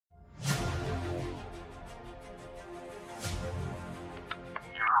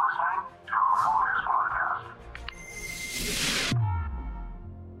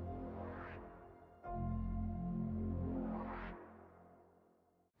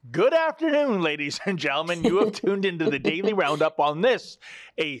Good afternoon, ladies and gentlemen. You have tuned into the Daily Roundup on this,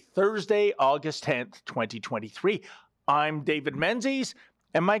 a Thursday, August 10th, 2023. I'm David Menzies,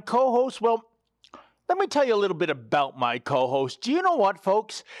 and my co-host, well, let me tell you a little bit about my co-host. Do you know what,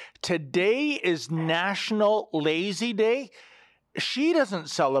 folks? Today is National Lazy Day. She doesn't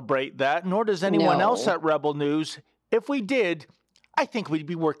celebrate that, nor does anyone else at Rebel News. If we did, I think we'd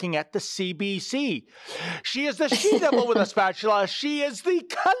be working at the CBC. She is the she-devil with a spatula. She is the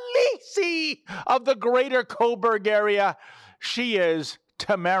Khaleesi of the greater Coburg area. She is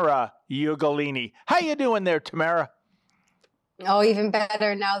Tamara Ugolini. How you doing there, Tamara? Oh, even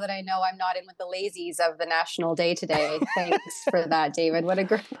better now that I know I'm not in with the lazies of the National Day today. Thanks for that, David. What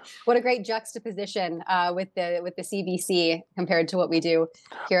a great juxtaposition with the CBC compared to what we do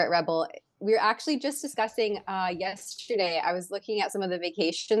here at Rebel. We were actually just discussing yesterday. I was looking at some of the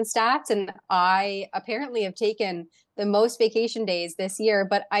vacation stats, and I apparently have taken the most vacation days this year,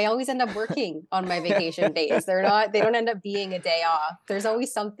 but I always end up working on my vacation days. They don't end up being a day off. There's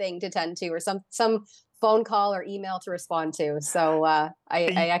always something to tend to or some phone call or email to respond to. So I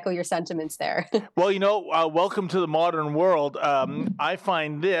echo your sentiments there. Well, welcome to the modern world. I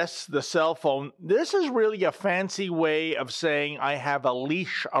find the cell phone, this is really a fancy way of saying I have a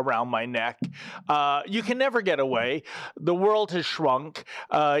leash around my neck. You can never get away. The world has shrunk.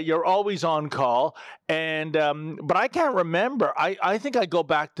 You're always on call. And but I can't remember. I think I go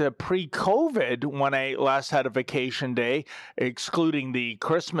back to pre-COVID when I last had a vacation day, excluding the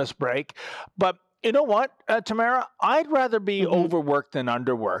Christmas break. But you know what, Tamara? I'd rather be overworked than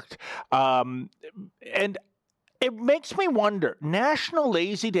underworked. And it makes me wonder, National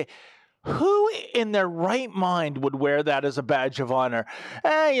Lazy Day, who in their right mind would wear that as a badge of honor?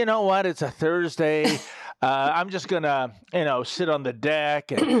 You know what? It's a Thursday. I'm just going to, sit on the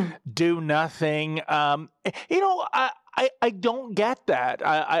deck and do nothing. I don't get that.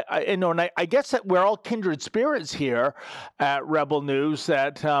 I guess that we're all kindred spirits here at Rebel News,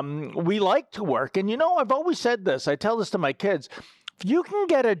 that we like to work. And, I've always said this. I tell this to my kids. If you can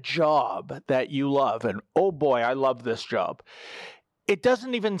get a job that you love, and oh boy, I love this job, it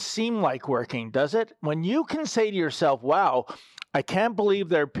doesn't even seem like working, does it? When you can say to yourself, wow, I can't believe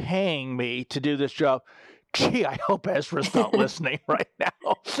they're paying me to do this job. Gee, I hope Ezra's not listening right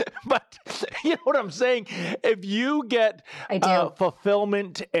now. But you know what I'm saying? If you get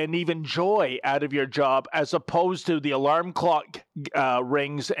fulfillment and even joy out of your job, as opposed to the alarm clock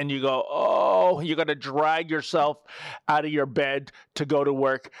rings and you go, oh, you got to drag yourself out of your bed to go to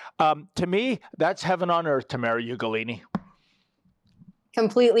work. To me, that's heaven on earth, Tamara Ugolini.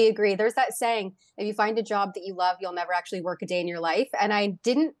 Completely agree. There's that saying, if you find a job that you love, you'll never actually work a day in your life. And I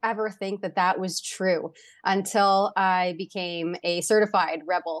didn't ever think that was true until I became a certified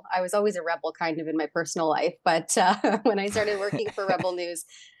rebel. I was always a rebel kind of in my personal life. But when I started working for Rebel News,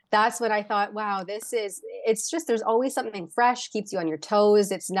 that's when I thought, wow, it's just, there's always something fresh, keeps you on your toes.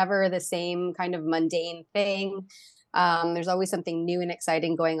 It's never the same kind of mundane thing. There's always something new and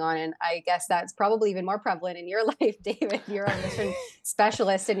exciting going on. And I guess that's probably even more prevalent in your life, David. You're a mission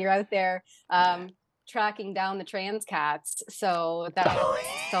specialist and you're out there tracking down the trans cats. So that's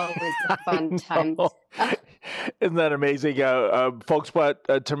always a fun time. Isn't that amazing? Folks, what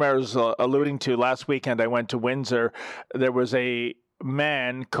Tamara's alluding to, last weekend I went to Windsor. There was a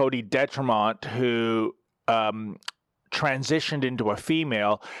man, Cody Detremont, who transitioned into a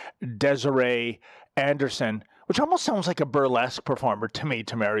female, Desiree Anderson, which almost sounds like a burlesque performer to me,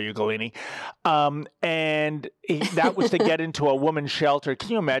 Tamara Ugolini. And that was to get into a woman's shelter.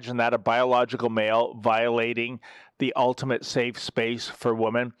 Can you imagine that? A biological male violating the ultimate safe space for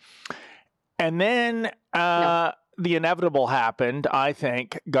women. And then the inevitable happened, I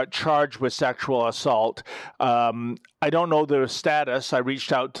think, got charged with sexual assault. I don't know their status. I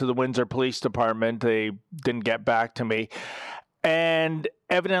reached out to the Windsor Police Department. They didn't get back to me. And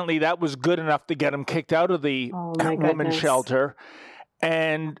evidently that was good enough to get him kicked out of the women's shelter.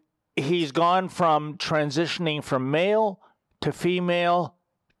 And he's gone from transitioning from male to female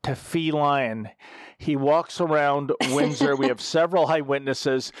to feline. He walks around Windsor. We have several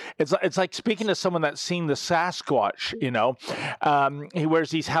eyewitnesses. It's like speaking to someone that's seen the Sasquatch, He wears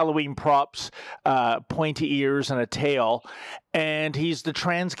these Halloween props, pointy ears and a tail. And he's the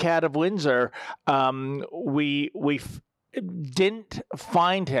trans cat of Windsor. We didn't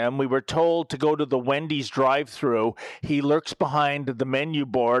find him. We were told to go to the Wendy's drive-thru. He lurks behind the menu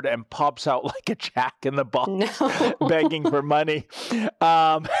board and pops out like a jack in the box, begging for money.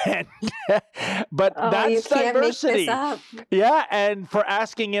 But that's diversity. Yeah, and for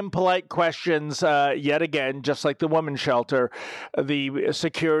asking impolite questions, yet again, just like the women's shelter, the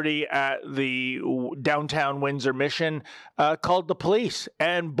security at the downtown Windsor Mission called the police.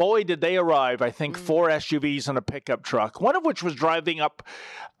 And boy, did they arrive. I think 4 SUVs and a pickup truck, one of which was driving up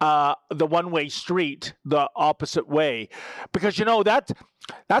the one-way street the opposite way. Because, you know,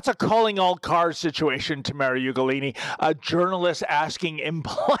 that's a calling all cars situation, Tamara Ugolini, a journalist asking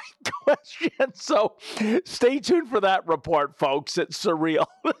impolite questions. So stay tuned for that report, folks. It's surreal.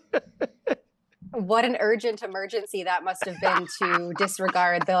 What an urgent emergency that must have been to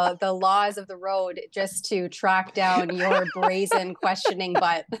disregard the laws of the road just to track down your brazen questioning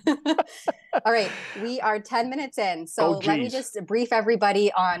butt. All right, we are 10 minutes in. So let me just brief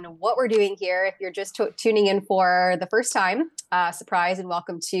everybody on what we're doing here. If you're just tuning in for the first time, surprise and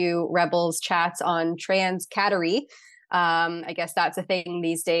welcome to Rebels Chats on Trans Cattery. I guess that's a thing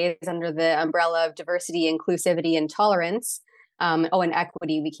these days under the umbrella of diversity, inclusivity, and tolerance. And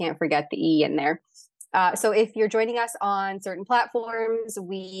equity. We can't forget the E in there. So if you're joining us on certain platforms,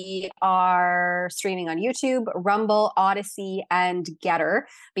 we are streaming on YouTube, Rumble, Odyssey, and Getter.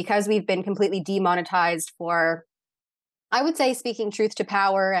 Because we've been completely demonetized for, I would say, speaking truth to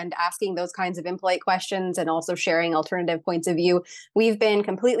power and asking those kinds of impolite questions and also sharing alternative points of view. We've been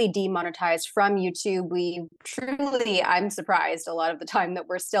completely demonetized from YouTube. I'm surprised a lot of the time that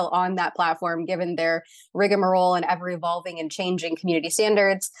we're still on that platform, given their rigmarole and ever evolving and changing community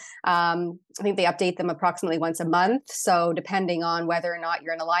standards. I think they update them approximately once a month. So depending on whether or not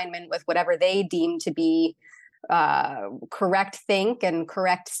you're in alignment with whatever they deem to be correct think and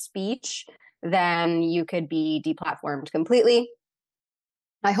correct speech, then you could be deplatformed completely.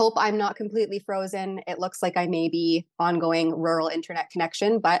 I hope I'm not completely frozen. It looks like I may be ongoing rural internet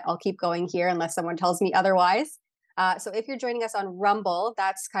connection, but I'll keep going here unless someone tells me otherwise. So if you're joining us on Rumble,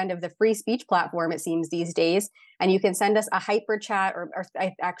 that's kind of the free speech platform, it seems, these days. And you can send us a hyper chat, or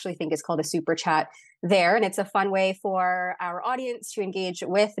I actually think it's called a super chat there. And it's a fun way for our audience to engage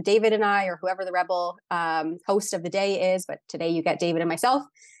with David and I, or whoever the Rebel host of the day is. But today you get David and myself.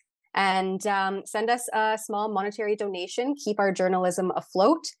 And send us a small monetary donation, keep our journalism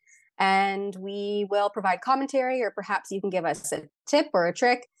afloat, and we will provide commentary, or perhaps you can give us a tip or a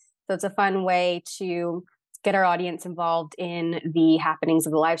trick. So it's a fun way to get our audience involved in the happenings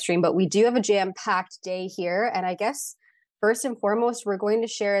of the live stream. But we do have a jam-packed day here. And I guess first and foremost, we're going to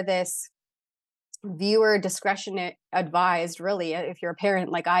share this viewer discretion advised, really, if you're a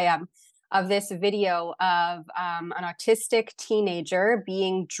parent like I am, of this video of an autistic teenager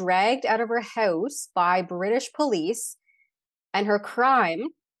being dragged out of her house by British police. And her crime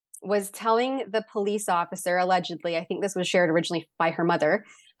was telling the police officer, allegedly, I think this was shared originally by her mother,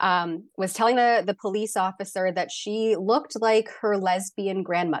 was telling the police officer that she looked like her lesbian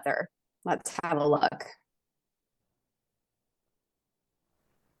grandmother. Let's have a look.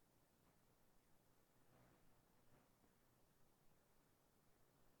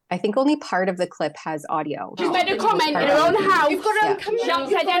 I think only part of the clip has audio. She's made a comment in her own house. You've got her own camera. She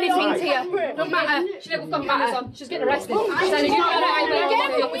hasn't said anything to you. Don't matter. She's got cameras on. She's getting arrested. She's getting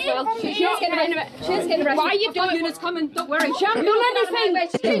arrested. Why are you doing? Unit's coming. Don't worry. She hasn't done anything. I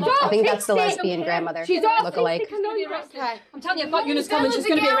think that's the lesbian grandmother. She's look-alike. I'm telling you, I've got Unit's coming. She's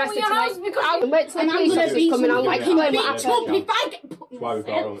going to be arrested tonight. Wait till the police officer's coming on. Like, what happened? That's why we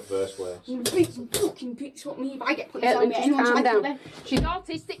got her on the first place. Fucking bitch, what me if I get put in calm down. She's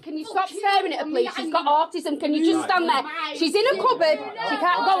autistic. Can you stop staring at her, please? She's got autism. Can you just stand there? She's in a cupboard. She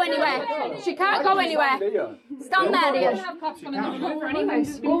can't go anywhere. She can't go anywhere. Stand there, dear. They're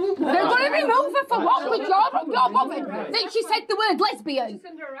going to remove her for what? With your bothered. Think she said the word lesbian.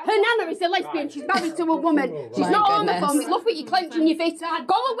 Her nana is a lesbian. She's married to a woman. She's not homophobic. Look what you're clenching your fist.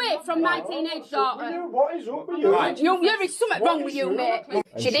 Go away from my teenage daughter. What is up with you? There is something wrong with you, mate.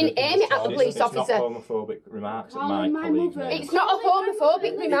 She didn't aim it at the police officer. It's not homophobic remarks at my colleague. It's not a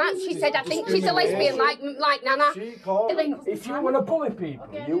homophobic remark. She said, I think she's a lesbian like Nana. She called. If you want to bully people,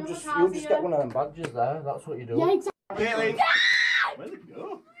 you'll just get one of them badges there. That's what you do. Yeah, exactly. Caitlin! Where'd it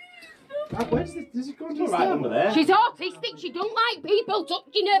go? Where's this? Does it go right under there? She's autistic. She don't like people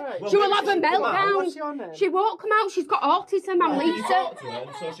touching her. She will have a meltdown. She won't come out. She's got autism. I'm Lisa. Talk to her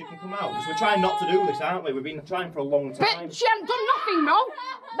so she can come out. Because we're trying not to do this, aren't we? We've been trying for a long time. But she hasn't done nothing wrong.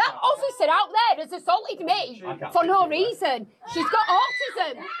 That officer out there has assaulted me for no reason. She's got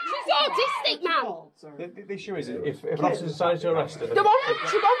autism. She's autistic, man. The issue is, if an officer decides to arrest her... She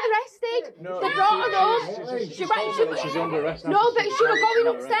wasn't arrested. They brought her home. She's under arrest. No, but she was going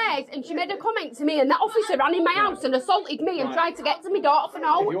upstairs and she made a comment to me, and that officer ran in my house and assaulted me and tried to get to my daughter for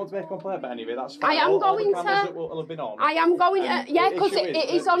now. If you want to make a complaint about any of it, that's fine. I am going to. That will have been on. I am going to. Yeah, because it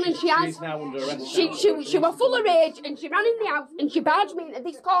is on, and she has. She's now under arrest. She was full of rage and she ran in the house and she barged me into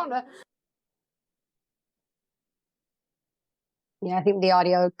this corner. Yeah, I think the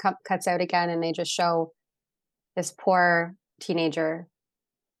audio cuts out again, and they just show this poor teenager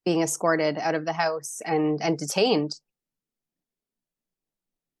being escorted out of the house and detained.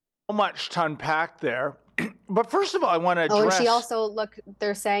 So much to unpack there. But first of all, I want to address... Oh, and she also,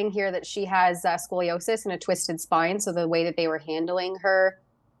 they're saying here that she has scoliosis and a twisted spine, so the way that they were handling her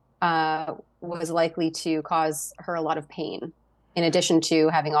was likely to cause her a lot of pain, in addition to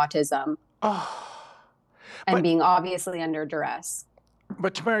having autism and being obviously under duress.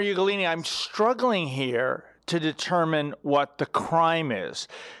 But Tamara Ugolini, I'm struggling here to determine what the crime is.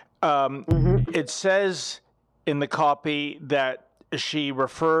 It says in the copy that she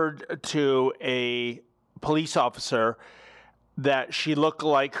referred to a police officer that she looked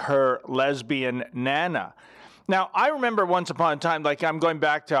like her lesbian nana. Now, I remember once upon a time, like I'm going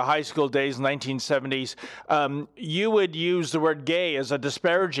back to high school days, 1970s, you would use the word gay as a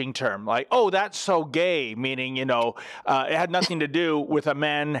disparaging term, like, oh, that's so gay, meaning, it had nothing to do with a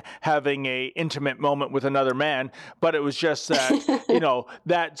man having a intimate moment with another man, but it was just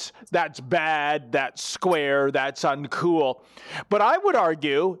that, that's bad, that's square, that's uncool. But I would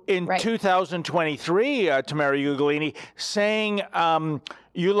argue in 2023, Tamara Ugolini, saying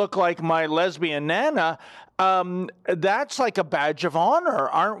you look like my lesbian nana, that's like a badge of honor.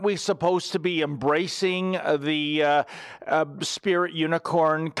 Aren't we supposed to be embracing the spirit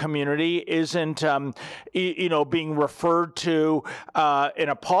unicorn community? Isn't, being referred to in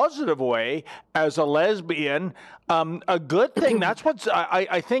a positive way as a lesbian a good thing? That's what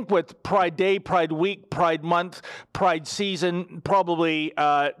I think with Pride Day, Pride Week, Pride Month, Pride Season, probably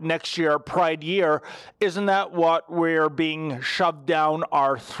next year, Pride Year. Isn't that what we're being shoved down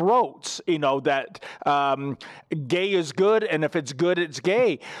our throats? That gay is good, and if it's good, it's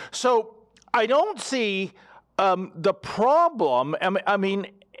gay. So I don't see the problem. I mean,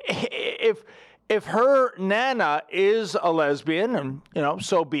 if her nana is a lesbian, and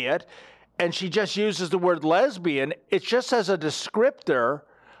so be it, and she just uses the word lesbian, it's just as a descriptor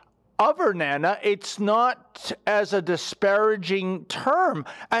of her nana. It's not as a disparaging term.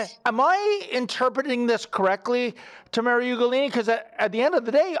 Am I interpreting this correctly, Tamara Ugolini? Because at the end of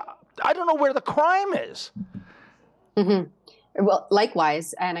the day, I don't know where the crime is. Well,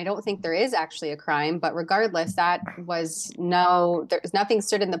 likewise, and I don't think there is actually a crime, but regardless, there's nothing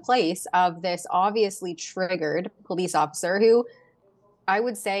stood in the place of this obviously triggered police officer who I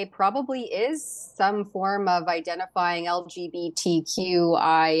would say probably is some form of identifying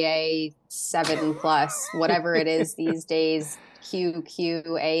LGBTQIA 7+, whatever it is these days,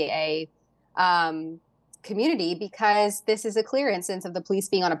 QQAA community, because this is a clear instance of the police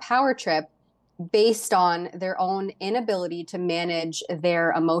being on a power trip based on their own inability to manage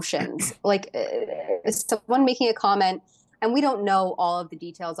their emotions. Like someone making a comment, and we don't know all of the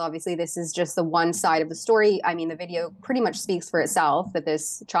details. Obviously, this is just the one side of the story. I mean, the video pretty much speaks for itself, that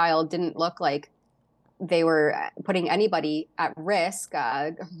this child didn't look like they were putting anybody at risk,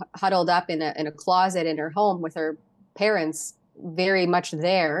 huddled up in a closet in her home with her parents very much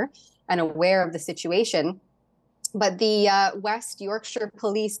there and aware of the situation. But the West Yorkshire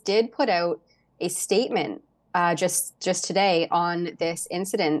Police did put out a statement just today on this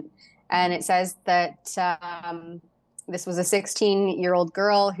incident. And it says that this was a 16-year-old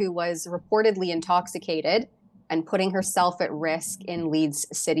girl who was reportedly intoxicated and putting herself at risk in Leeds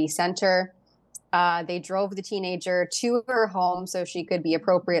city centre. They drove the teenager to her home so she could be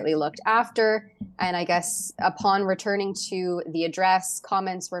appropriately looked after. And I guess upon returning to the address,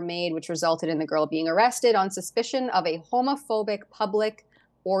 comments were made which resulted in the girl being arrested on suspicion of a homophobic public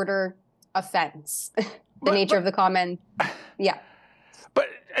order offense. The nature of the comment, yeah. But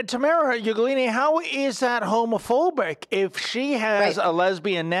Tamara Ugolini, how is that homophobic if she has a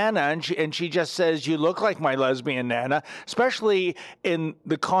lesbian nana and she just says, you look like my lesbian nana, especially in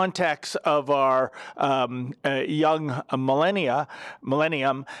the context of our young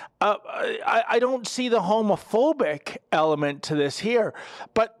millennium, I don't see the homophobic element to this here.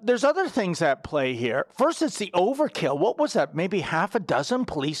 But there's other things at play here. First, it's the overkill. What was that? Maybe half a dozen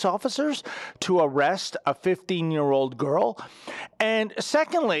police officers to arrest a 15-year-old girl? And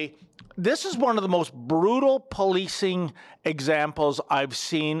secondly, this is one of the most brutal policing examples I've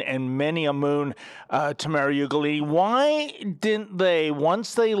seen in many a moon, Tamara Ugolini. Why didn't they,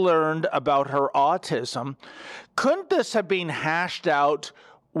 once they learned about her autism, couldn't this have been hashed out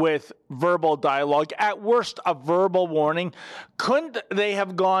with verbal dialogue, at worst a verbal warning? Couldn't they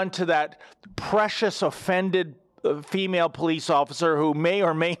have gone to that precious offended female police officer who may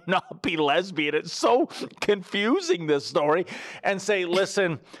or may not be lesbian? It's so confusing, this story, and say,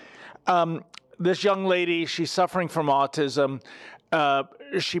 listen, this young lady, she's suffering from autism.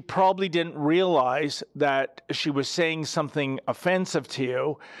 She probably didn't realize that she was saying something offensive to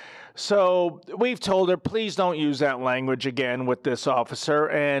you. So we've told her, please don't use that language again with this officer,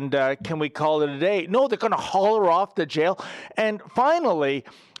 and can we call it a day? No, they're going to haul her off to jail. And finally,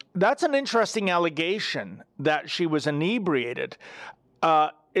 that's an interesting allegation that she was inebriated.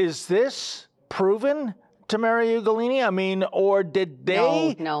 Is this proven, Tamara Ugolini? I mean, or did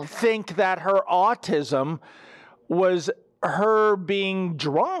they think that her autism was her being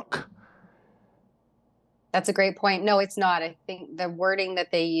drunk? That's a great point. No, it's not. I think the wording that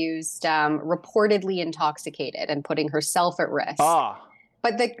they used, reportedly intoxicated and putting herself at risk.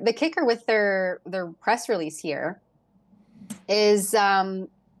 But the kicker with their press release here is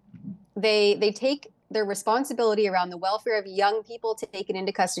they take their responsibility around the welfare of young people taken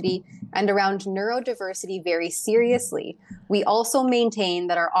into custody and around neurodiversity very seriously. We also maintain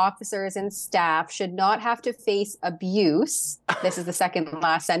that our officers and staff should not have to face abuse. This is the second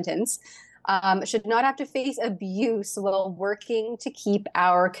last sentence. Should not have to face abuse while working to keep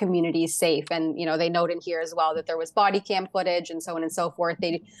our communities safe. And, you know, they note in here as well that there was body cam footage and so on and so forth.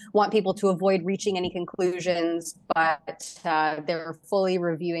 They want people to avoid reaching any conclusions, but they're fully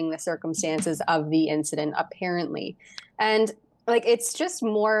reviewing the circumstances of the incident, apparently. And like, it's just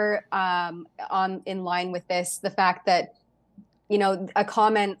more in line with this, the fact that, you know, a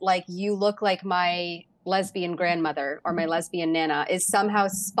comment like, you look like my lesbian grandmother or my lesbian nana is somehow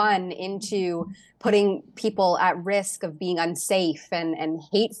spun into putting people at risk of being unsafe and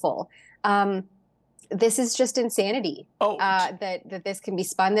hateful. This is just insanity that this can be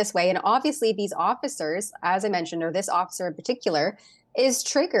spun this way. And obviously these officers, as I mentioned, or this officer in particular, is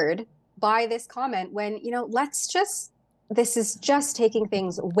triggered by this comment when, you know, this is just taking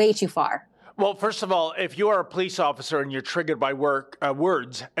things way too far. Well, first of all, if you are a police officer and you're triggered by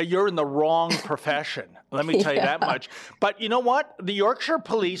words, you're in the wrong profession. Let me tell you that much. But you know what? The Yorkshire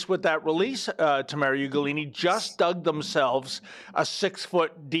Police, with that release, Tamara Ugolini, just dug themselves a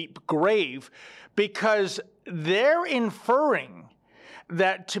 6-foot deep grave because they're inferring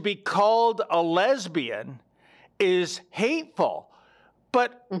that to be called a lesbian is hateful.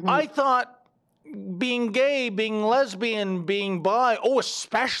 But I thought being gay, being lesbian, being bi,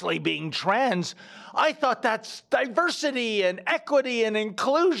 especially being trans, I thought that's diversity and equity and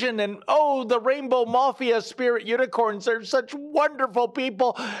inclusion and, the Rainbow Mafia spirit unicorns are such wonderful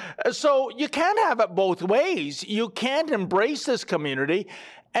people. So you can't have it both ways. You can't embrace this community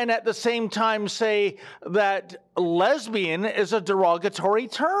and at the same time say that lesbian is a derogatory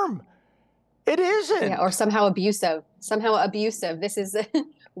term. It isn't. Yeah, or somehow abusive. This is...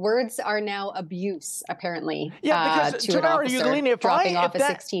 Words are now abuse, apparently. Yeah, because to an officer dropping off a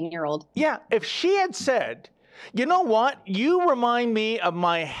 16-year-old. Yeah, if she had said, you know what, you remind me of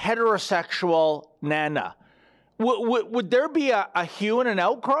my heterosexual nana, would there be a hue and an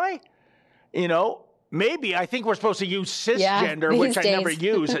outcry? You know, maybe. I think we're supposed to use cisgender, which I never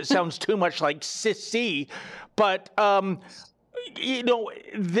use. It sounds too much like sissy. But, you know,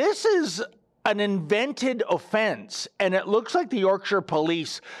 this is an invented offense, and it looks like the Yorkshire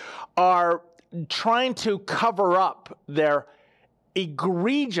Police are trying to cover up their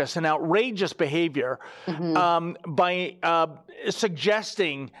egregious and outrageous behavior by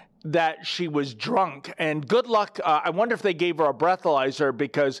suggesting that she was drunk. And good luck. I wonder if they gave her a breathalyzer,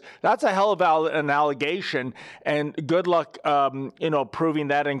 because that's a hell of an allegation. And good luck, proving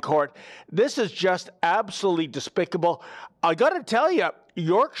that in court. This is just absolutely despicable. I got to tell you,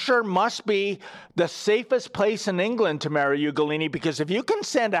 Yorkshire must be the safest place in England, Tamara Ugolini, because if you can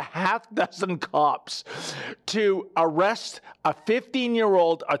send a half dozen cops to arrest a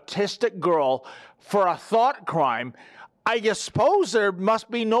 15-year-old autistic girl for a thought crime, I just suppose there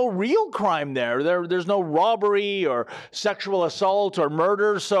must be no real crime there. There's no robbery or sexual assault or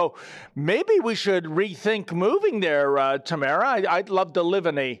murder. So maybe we should rethink moving there, Tamara. I'd love to live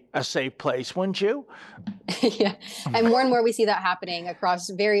in a safe place, wouldn't you? Yeah. And more we see that happening across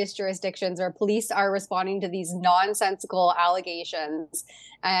various jurisdictions where police are responding to these nonsensical allegations.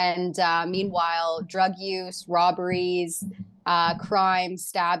 And meanwhile, drug use, robberies, crimes,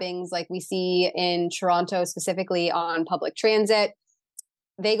 stabbings, like we see in Toronto, specifically on public transit,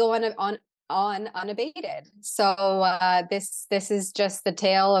 they go on unabated. So this is just the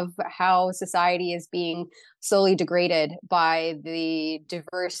tale of how society is being slowly degraded by the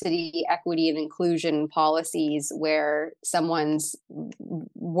diversity, equity, and inclusion policies, where someone's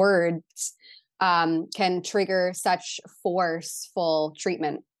words can trigger such forceful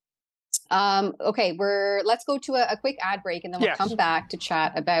treatment. Okay, let's go to a quick ad break, and then we'll come back to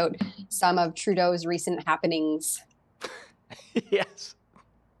chat about some of Trudeau's recent happenings. Yes.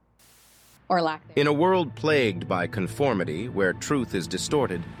 Or lack thereof. In a world plagued by conformity, where truth is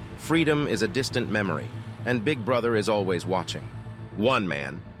distorted, freedom is a distant memory, and Big Brother is always watching. One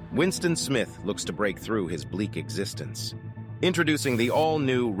man, Winston Smith, looks to break through his bleak existence. Introducing the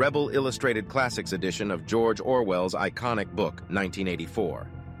all-new Rebel Illustrated Classics edition of George Orwell's iconic book, 1984.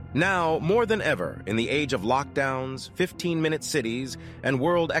 Now, more than ever, in the age of lockdowns, 15-minute cities, and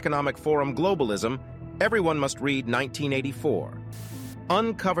World Economic Forum globalism, everyone must read 1984.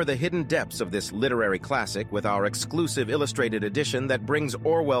 Uncover the hidden depths of this literary classic with our exclusive illustrated edition that brings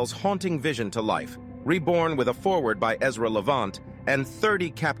Orwell's haunting vision to life, reborn with a foreword by Ezra Levant and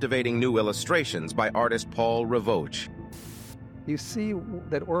 30 captivating new illustrations by artist Paul Ravoche. You see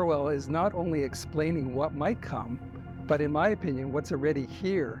that Orwell is not only explaining what might come, but in my opinion, what's already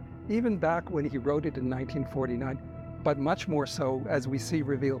here, even back when he wrote it in 1949, but much more so as we see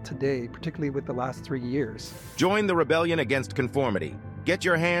revealed today, particularly with the last 3 years. Join the rebellion against conformity. Get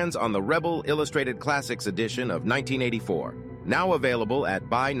your hands on the Rebel Illustrated Classics edition of 1984, now available at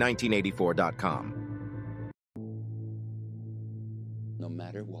buy1984.com. No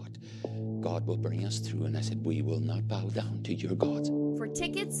matter what, God will bring us through, and I said, we will not bow down to your gods. For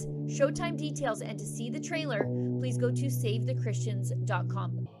tickets, showtime details, and to see the trailer, please go to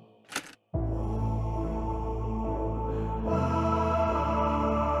SaveTheChristians.com.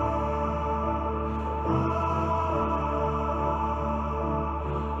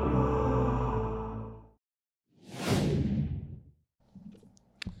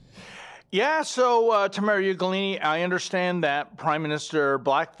 Yeah, so Tamara Ugolini, I understand that Prime Minister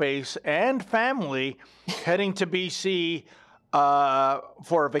Blackface and family heading to BC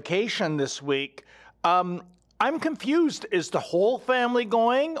for a vacation this week. I'm confused. Is the whole family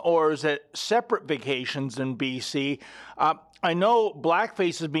going, or is it separate vacations in BC? I know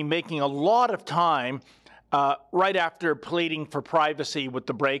Blackface has been making a lot of time right after pleading for privacy with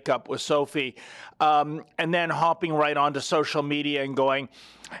the breakup with Sophie, and then hopping right onto social media and going,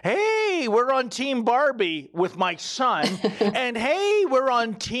 hey, we're on Team Barbie with my son, and hey, we're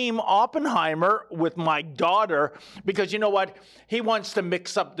on Team Oppenheimer with my daughter, because you know what? He wants to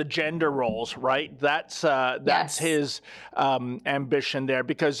mix up the gender roles, right? That's Yes. his ambition there,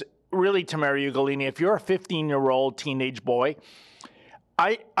 because really, Tamara Ugolini, if you're a 15-year-old teenage boy,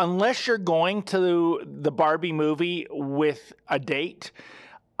 unless you're going to the Barbie movie with a date,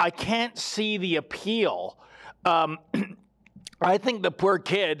 I can't see the appeal. I think the poor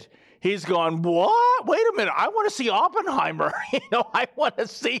kid, he's going, what? Wait a minute, I want to see Oppenheimer. I want to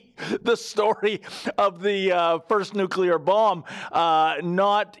see the story of the first nuclear bomb,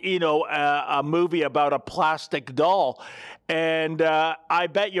 not, a movie about a plastic doll. And I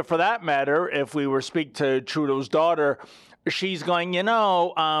bet you, for that matter, if we were speak to Trudeau's daughter, she's going,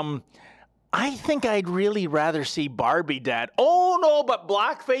 I think I'd really rather see Barbie, Dad. Oh, no, but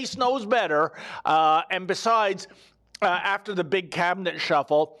Blackface knows better. And besides, after the big cabinet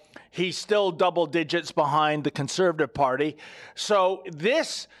shuffle, he's still double digits behind the Conservative Party. So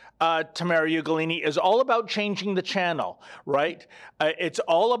this, Tamara Ugolini, is all about changing the channel, right? It's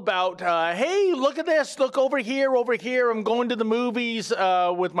all about, hey, look at this, look over here. I'm going to the movies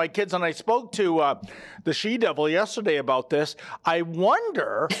with my kids, and I spoke to the She-Devil yesterday about this. I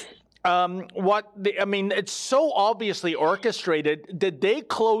wonder it's so obviously orchestrated. Did they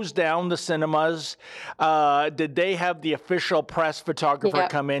close down the cinemas? Did they have the official press photographer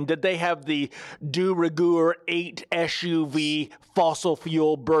come in? Did they have the de rigueur 8 SUV fossil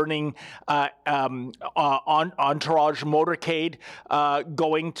fuel burning entourage motorcade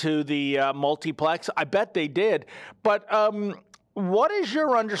going to the multiplex? I bet they did. But what is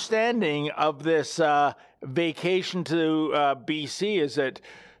your understanding of this vacation to BC? Is it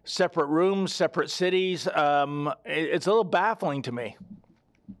separate rooms, separate cities. It's a little baffling to me.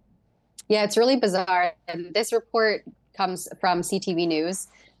 Yeah, it's really bizarre. And this report comes from CTV News.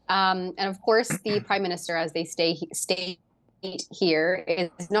 And of course, the Prime Minister, as they state here,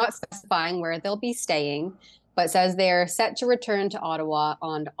 is not specifying where they'll be staying, but says they're set to return to Ottawa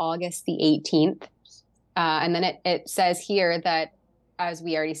on August the 18th. And then it says here that, as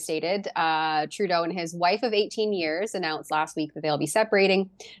we already stated, Trudeau and his wife of 18 years announced last week that they'll be separating,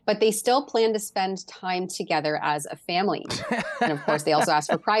 but they still plan to spend time together as a family. And of course, they also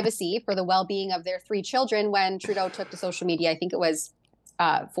asked for privacy for the well-being of their 3 children when Trudeau took to social media. I think it was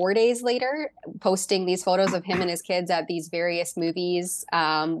 4 days later, posting these photos of him and his kids at these various movies,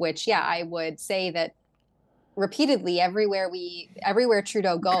 which, yeah, I would say that repeatedly everywhere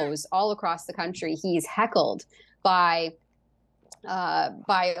Trudeau goes all across the country, he's heckled by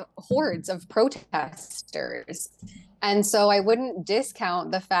hordes of protesters. And so I wouldn't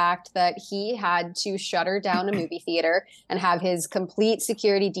discount the fact that he had to shutter down a movie theater and have his complete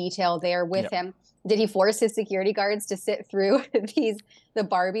security detail there with him. Did he force his security guards to sit through the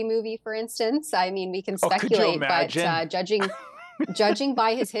Barbie movie, for instance? I mean, we can speculate, but judging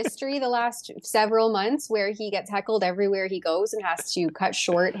by his history the last several months, where he gets heckled everywhere he goes and has to cut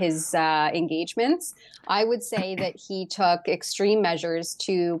short his engagements, I would say that he took extreme measures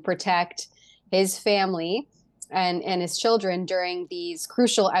to protect his family and his children during these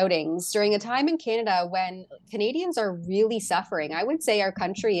crucial outings, during a time in Canada when Canadians are really suffering. I would say our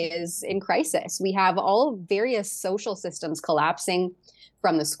country is in crisis. We have all various social systems collapsing,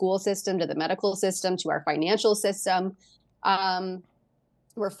 from the school system to the medical system to our financial system.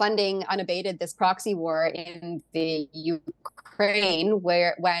 We're funding unabated this proxy war in the Ukraine,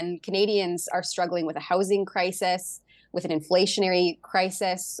 when Canadians are struggling with a housing crisis, with an inflationary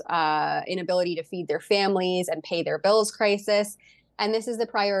crisis, inability to feed their families and pay their bills crisis. And this is the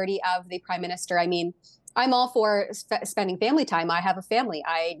priority of the Prime Minister. I mean, I'm all for spending family time. I have a family.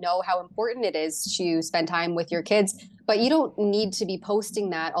 I know how important it is to spend time with your kids, but you don't need to be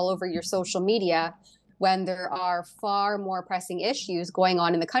posting that all over your social media when there are far more pressing issues going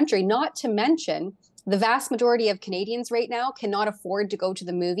on in the country, not to mention the vast majority of Canadians right now cannot afford to go to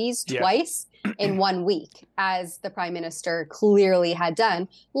the movies twice in 1 week, as the Prime Minister clearly had done,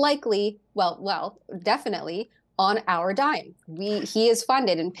 definitely on our dime. He is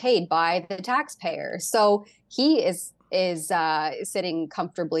funded and paid by the taxpayer. So he is sitting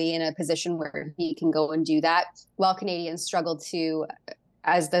comfortably in a position where he can go and do that, while Canadians struggle to,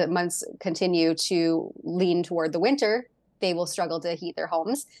 as the months continue to lean toward the winter, they will struggle to heat their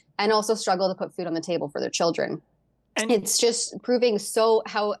homes and also struggle to put food on the table for their children. And it's just proving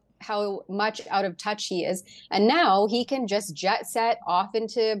how much out of touch he is. And now he can just jet set off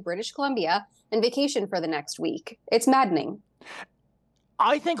into British Columbia and vacation for the next week. It's maddening.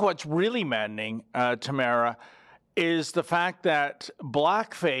 I think what's really maddening, Tamara, is the fact that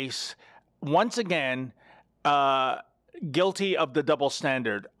blackface, once again, guilty of the double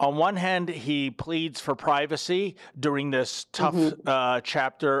standard. On one hand, he pleads for privacy during this tough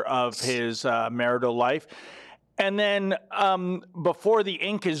chapter of his marital life. And then before the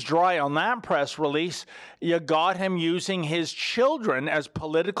ink is dry on that press release, you got him using his children as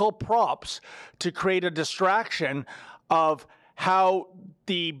political props to create a distraction of how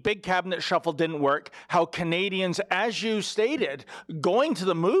the big cabinet shuffle didn't work, how Canadians, as you stated, going to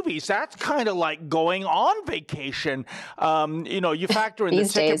the movies, that's kind of like going on vacation. You factor in the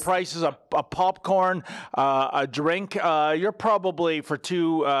ticket prices, a popcorn, a drink. You're probably, for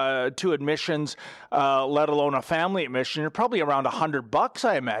two admissions, let alone a family admission, you're probably around $100,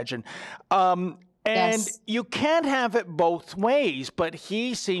 I imagine. And you can't have it both ways, but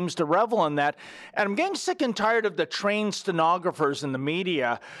he seems to revel in that. And I'm getting sick and tired of the trained stenographers in the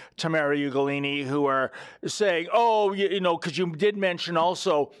media, Tamara Ugolini, who are saying, because you did mention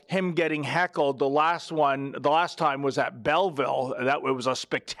also him getting heckled. The last time was at Belleville. That was a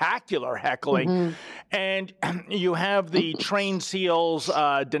spectacular heckling. And you have the trained SEALs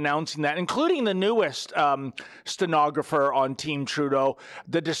denouncing that, including the newest stenographer on Team Trudeau,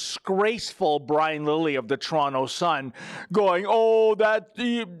 the disgraceful Brian Lilly of the Toronto Sun, going,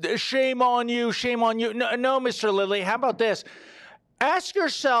 shame on you, shame on you. No, Mr. Lilly, how about this? Ask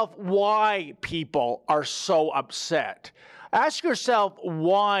yourself why people are so upset. Ask yourself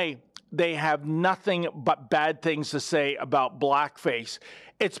why they have nothing but bad things to say about blackface.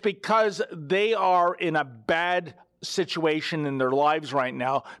 It's because they are in a bad situation in their lives right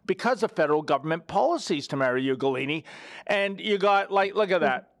now because of federal government policies, Tamara Ugolini. And you got, look at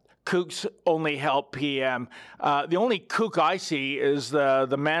that. kooks only help PM. The only kook I see is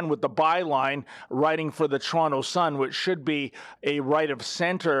the man with the byline writing for the Toronto Sun, which should be a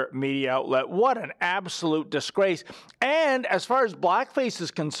right-of-center media outlet. What an absolute disgrace. And as far as blackface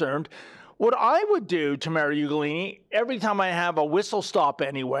is concerned, what I would do, Tamara Ugolini, every time I have a whistle stop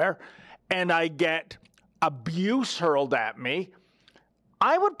anywhere and I get abuse hurled at me,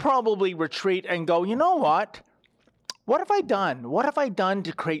 I would probably retreat and go, you know what? What have I done? What have I done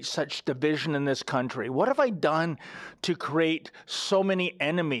to create such division in this country? What have I done to create so many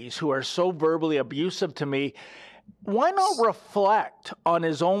enemies who are so verbally abusive to me? Why not reflect on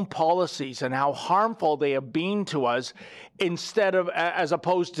his own policies and how harmful they have been to us instead of, as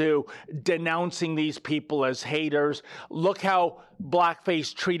opposed to denouncing these people as haters? Look how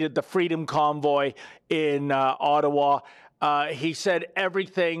blackface treated the Freedom Convoy in Ottawa. He said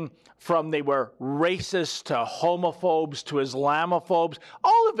everything from they were racist to homophobes to Islamophobes,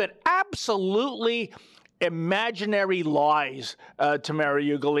 all of it absolutely imaginary lies, Tamara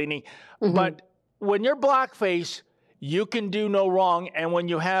Ugolini. Mm-hmm. But when you're blackface, you can do no wrong. And when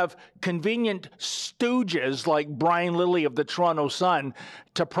you have convenient stooges like Brian Lilley of the Toronto Sun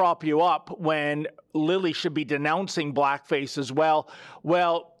to prop you up when Lilley should be denouncing blackface as well,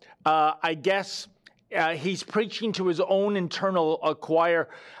 I guess he's preaching to his own internal choir.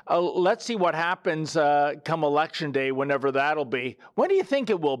 Let's see what happens come election day, whenever that'll be. When do you think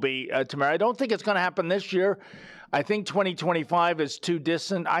it will be, Tamara? I don't think it's going to happen this year. I think 2025 is too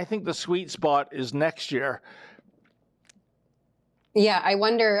distant. I think the sweet spot is next year. Yeah, I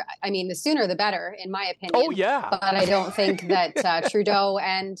wonder, I mean, the sooner the better, in my opinion. Oh, yeah. But I don't think that Trudeau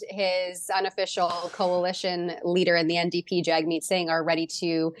and his unofficial coalition leader in the NDP, Jagmeet Singh, are ready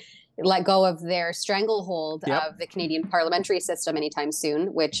to let go of their stranglehold of the Canadian parliamentary system anytime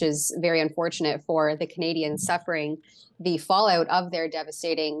soon, which is very unfortunate for the Canadians suffering the fallout of their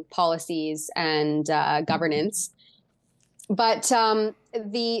devastating policies and governance. But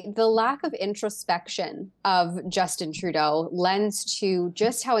the lack of introspection of Justin Trudeau lends to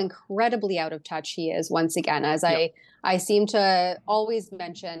just how incredibly out of touch he is once again. As I seem to always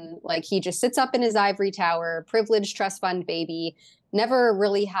mention, like, he just sits up in his ivory tower, privileged trust fund baby, never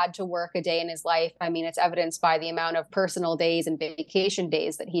really had to work a day in his life. I mean, it's evidenced by the amount of personal days and vacation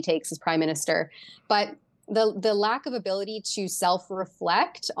days that he takes as prime minister. But the lack of ability to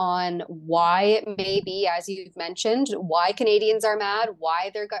self-reflect on why it may be, as you've mentioned, why Canadians are mad,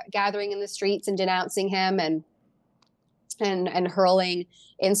 why they're gathering in the streets and denouncing him and hurling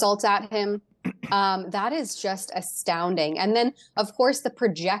insults at him. That is just astounding. And then, of course, the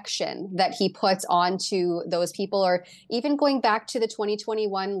projection that he puts onto those people, or even going back to the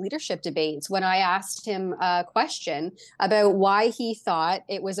 2021 leadership debates, when I asked him a question about why he thought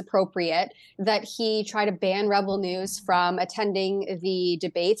it was appropriate that he try to ban Rebel News from attending the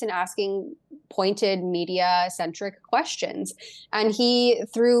debates and asking pointed media-centric questions. And he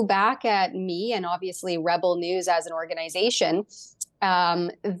threw back at me and obviously Rebel News as an organization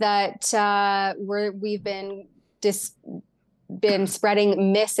that we've been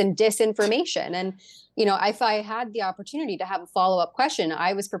spreading mis and disinformation. And, you know, if I had the opportunity to have a follow-up question,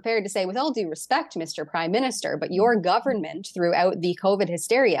 I was prepared to say, with all due respect, Mr. Prime Minister, but your government throughout the COVID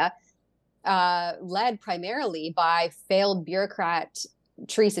hysteria, led primarily by failed bureaucrat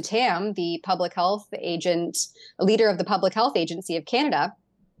Theresa Tam, the public health agent, leader of the Public Health Agency of Canada,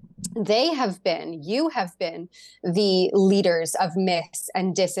 you have been the leaders of mis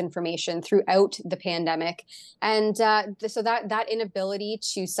and disinformation throughout the pandemic. And so that inability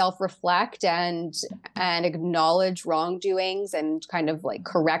to self-reflect and acknowledge wrongdoings and kind of like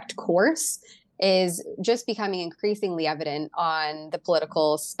correct course is just becoming increasingly evident on the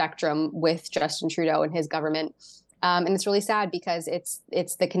political spectrum with Justin Trudeau and his government. And it's really sad because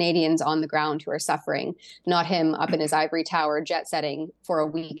it's the Canadians on the ground who are suffering, not him up in his ivory tower jet setting for a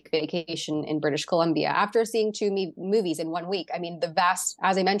week vacation in British Columbia after seeing two movies in 1 week. I mean, as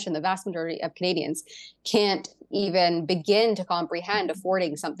I mentioned, the vast majority of Canadians can't even begin to comprehend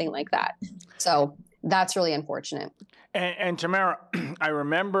affording something like that. So that's really unfortunate. And Tamara, I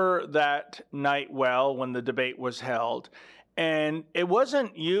remember that night well when the debate was held. And it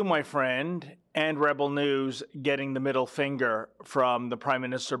wasn't you, my friend, and Rebel News getting the middle finger from the Prime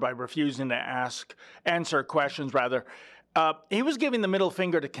Minister by refusing to answer questions, rather. He was giving the middle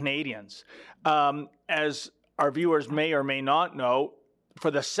finger to Canadians. As our viewers may or may not know,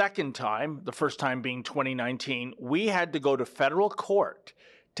 for the second time, the first time being 2019, we had to go to federal court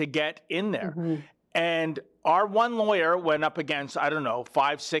to get in there. Mm-hmm. And our one lawyer went up against,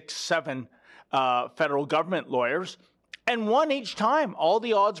 5, 6, 7 federal government lawyers, and won each time. All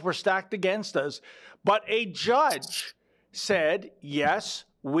the odds were stacked against us. But a judge said, yes,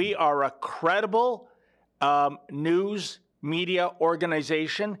 we are a credible news media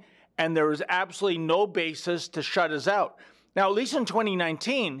organization, and there is absolutely no basis to shut us out. Now, at least in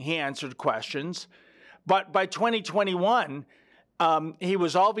 2019, he answered questions, but by 2021, he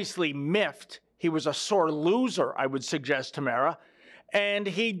was obviously miffed. He was a sore loser, I would suggest, Tamara. And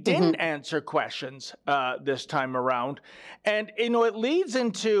he didn't answer questions this time around. And, you know, it leads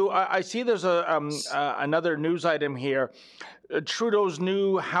into, I see there's another news item here. Trudeau's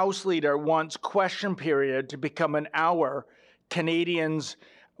new House leader wants question period to become an hour Canadians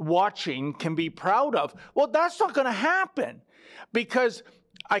watching can be proud of. Well, that's not going to happen, because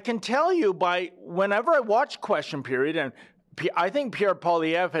I can tell you by whenever I watch question period, and I think Pierre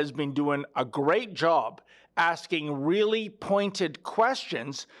Poilievre has been doing a great job asking really pointed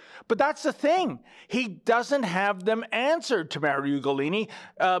questions, but that's the thing. He doesn't have them answered, Tamara Ugolini.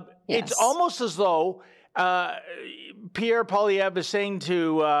 It's almost as though Pierre Poilievre is saying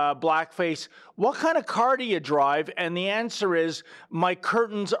to Blackface, what kind of car do you drive? And the answer is, my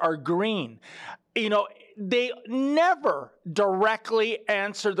curtains are green. You know, they never directly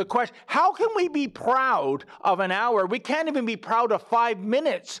answer the question. How can we be proud of an hour? We can't even be proud of 5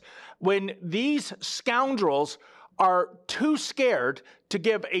 minutes when these scoundrels are too scared to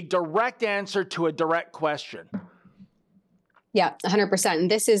give a direct answer to a direct question. Yeah, 100%. And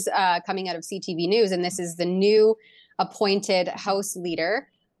this is coming out of CTV News, and this is the new appointed House leader,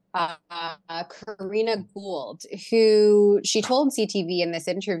 Karina Gould, who she told CTV in this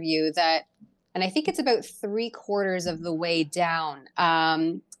interview that, and I think it's about 3/4 of the way down,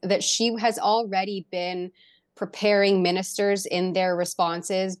 that she has already been preparing ministers in their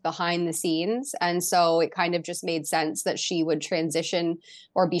responses behind the scenes. And so it kind of just made sense that she would transition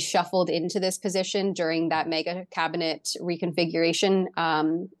or be shuffled into this position during that mega cabinet reconfiguration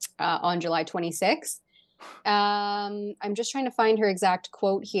on July 26th. I'm just trying to find her exact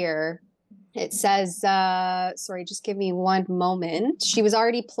quote here. It says, sorry, just give me one moment. She was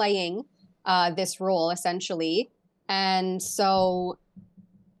already playing this role, essentially. And so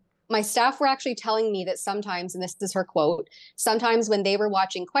my staff were actually telling me that sometimes, and this is her quote, sometimes when they were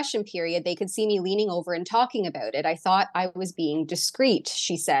watching question period, they could see me leaning over and talking about it. I thought I was being discreet,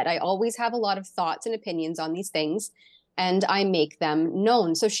 she said. I always have a lot of thoughts and opinions on these things, and I make them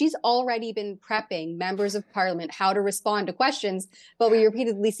known. So she's already been prepping members of parliament how to respond to questions, but we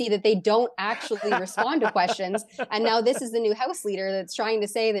repeatedly see that they don't actually respond to questions. And now this is the new House leader that's trying to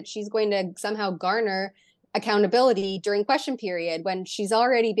say that she's going to somehow garner accountability during question period when she's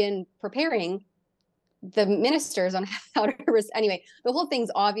already been preparing the ministers on how to anyway, the whole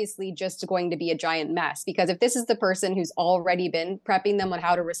thing's obviously just going to be a giant mess, because if this is the person who's already been prepping them on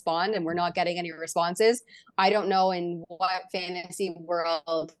how to respond and we're not getting any responses, I don't know in what fantasy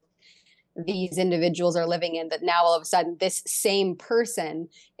world these individuals are living in, that now all of a sudden this same person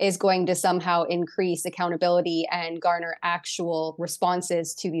is going to somehow increase accountability and garner actual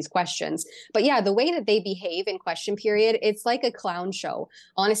responses to these questions. But yeah, the way that they behave in question period, it's like a clown show.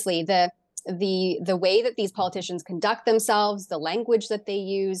 Honestly, the way that these politicians conduct themselves, the language that they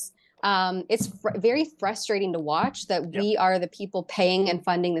use, it's very frustrating to watch that we are the people paying and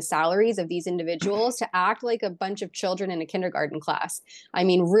funding the salaries of these individuals to act like a bunch of children in a kindergarten class. I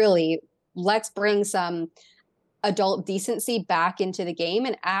mean, really, let's bring some adult decency back into the game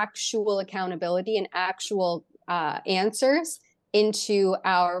and actual accountability and actual answers into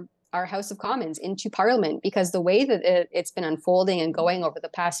our House of Commons, into Parliament, because the way that it's been unfolding and going over the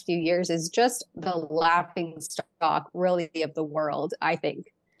past few years is just the laughing stock, really, of the world, I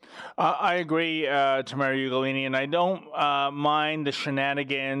think. I agree, Tamara Ugolini, and I don't mind the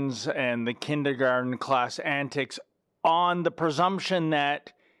shenanigans and the kindergarten class antics on the presumption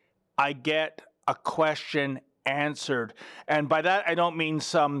that I get a question answered. And by that, I don't mean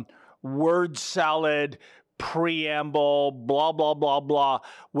some word salad preamble, blah, blah, blah, blah,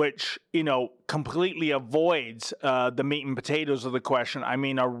 which, you know, completely avoids the meat and potatoes of the question. I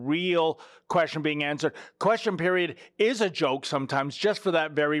mean, a real question being answered. Question period is a joke sometimes just for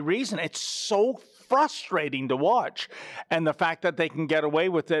that very reason. It's so frustrating to watch. And the fact that they can get away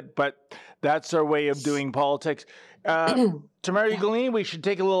with it, but that's their way of doing politics. Tamara Ugolini, we should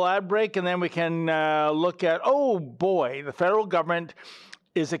take a little ad break, and then we can look at, oh boy, the federal government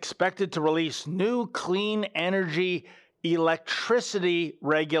is expected to release new clean energy electricity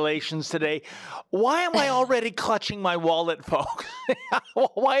regulations today. Why am I already clutching my wallet, folks?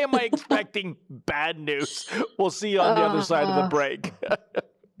 Why am I expecting bad news? We'll see you on the other side of the break.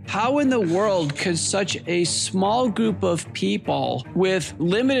 How in the world could such a small group of people with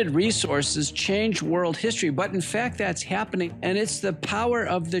limited resources change world history? But in fact, that's happening, and it's the power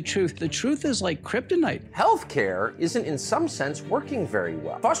of the truth. The truth is like kryptonite. Healthcare isn't in some sense working very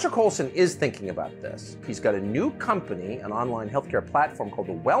well. Foster Colson is thinking about this. He's got a new company, an online healthcare platform called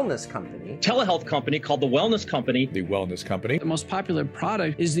the Wellness Company. Telehealth company called the Wellness Company. The Wellness Company. The most popular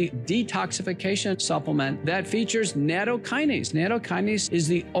product is the detoxification supplement that features nattokinase. Nattokinase is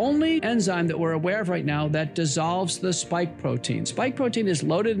the only enzyme that we're aware of right now that dissolves the spike protein. Spike protein is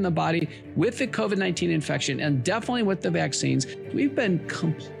loaded in the body with the COVID-19 infection and definitely with the vaccines. We've been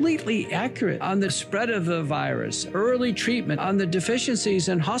completely accurate on the spread of the virus, early treatment, on the deficiencies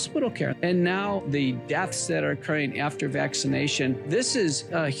in hospital care, and now the deaths that are occurring after vaccination. This is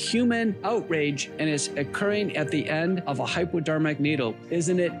a human outrage, and it's occurring at the end of a hypodermic needle.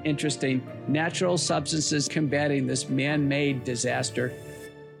 Isn't it interesting? Natural substances combating this man-made disaster.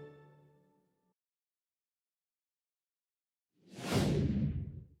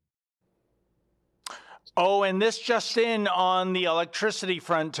 Oh, and this just in on the electricity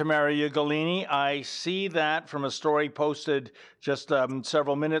front, Tamara Ugolini. I see that from a story posted just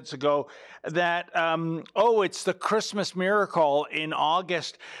several minutes ago that, it's the Christmas miracle in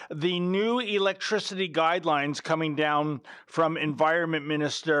August. The new electricity guidelines coming down from Environment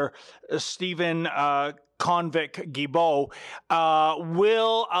Minister Stephen Convict-Guilbeault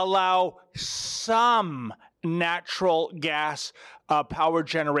will allow some natural gas power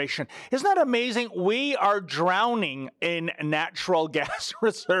generation. Isn't that amazing? We are drowning in natural gas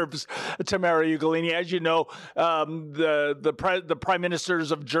reserves, Tamara Ugolini. As you know, the prime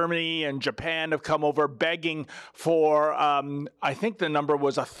ministers of Germany and Japan have come over begging for, I think the number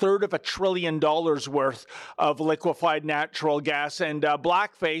was $1/3 of $1 trillion worth of liquefied natural gas. And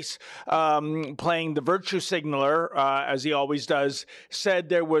Blackface, playing the virtue signaler, as he always does, said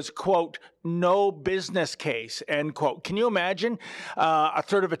there was, quote, no business case, end quote. Can you imagine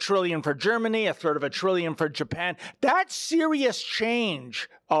 $1/3 of $1 trillion for Germany, $1/3 of $1 trillion for Japan? That's serious change,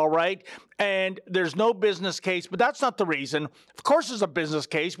 all right? And there's no business case, but that's not the reason. Of course there's a business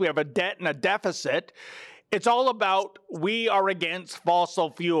case. We have a debt and a deficit. It's all about we are against fossil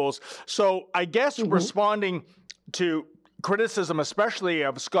fuels. So I guess responding to criticism, especially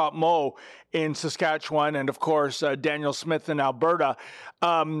of Scott Moe in Saskatchewan and, of course, Daniel Smith in Alberta,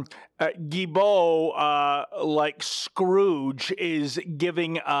 Guilbeault, like Scrooge, is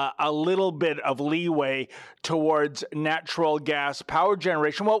giving a little bit of leeway towards natural gas power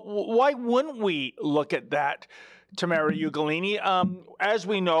generation. Well, why wouldn't we look at that, Tamara Ugolini? As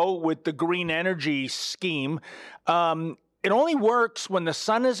we know, with the green energy scheme, it only works when the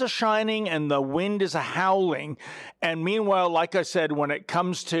sun is a-shining and the wind is a-howling. And meanwhile, like I said, when it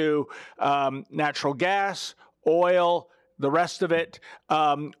comes to natural gas, oil, the rest of it,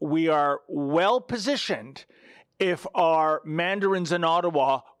 we are well positioned if our mandarins in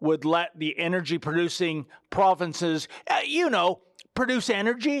Ottawa would let the energy-producing provinces, produce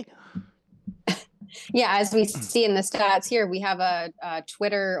energy. Yeah, as we see in the stats here, we have a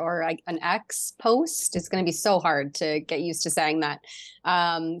Twitter or an X post. It's going to be so hard to get used to saying that.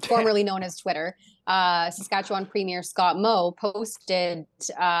 Formerly known as Twitter. Saskatchewan Premier Scott Moe posted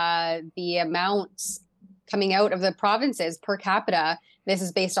the amounts coming out of the provinces per capita. This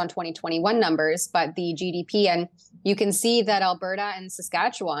is based on 2021 numbers, but the GDP. And you can see that Alberta and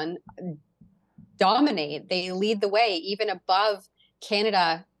Saskatchewan dominate. They lead the way, even above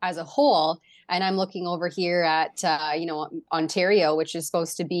Canada as a whole. And I'm looking over here at, Ontario, which is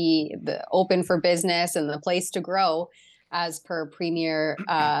supposed to be the open for business and the place to grow, as per Premier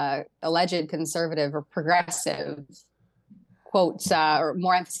alleged conservative or progressive quotes, or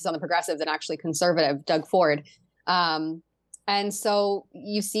more emphasis on the progressive than actually conservative, Doug Ford. And so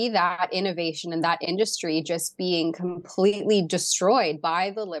you see that innovation and that industry just being completely destroyed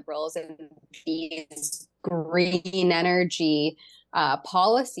by the Liberals and these green energy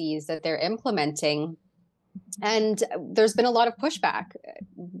policies that they're implementing. And there's been a lot of pushback,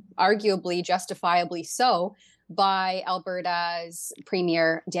 arguably justifiably so, by Alberta's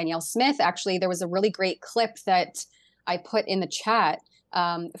Premier Danielle Smith. Actually, there was a really great clip that I put in the chat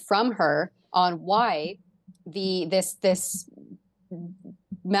from her on why this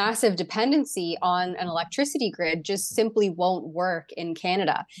massive dependency on an electricity grid just simply won't work in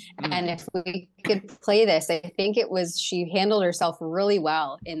Canada. And if we could play this, I think she handled herself really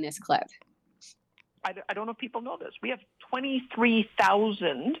well in this clip. I don't know if people know this. We have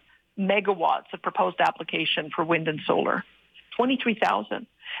 23,000 megawatts of proposed application for wind and solar. 23,000.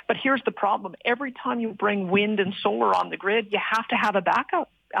 But here's the problem. Every time you bring wind and solar on the grid, you have to have a backup.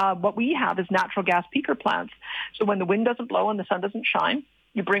 What we have is natural gas peaker plants. So when the wind doesn't blow and the sun doesn't shine,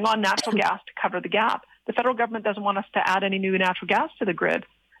 You bring on natural gas to cover the gap. The federal government doesn't want us to add any new natural gas to the grid.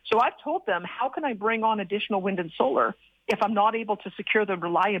 So I've told them, how can I bring on additional wind and solar if I'm not able to secure the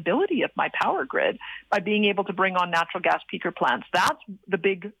reliability of my power grid by being able to bring on natural gas peaker plants? That's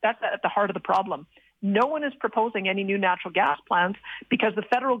at the heart of the problem. No one is proposing any new natural gas plants because the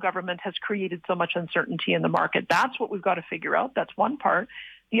federal government has created so much uncertainty in the market. That's what we've got to figure out. That's one part.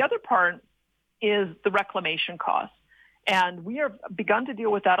 The other part is the reclamation costs. And we have begun to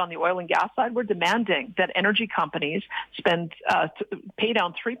deal with that on the oil and gas side. We're demanding that energy companies pay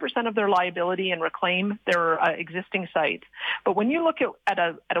down 3% of their liability and reclaim their existing sites. But when you look at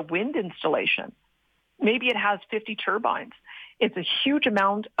a wind installation, maybe it has 50 turbines. It's a huge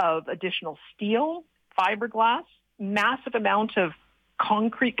amount of additional steel, fiberglass, massive amount of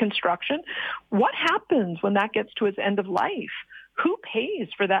concrete construction. What happens when that gets to its end of life? Who pays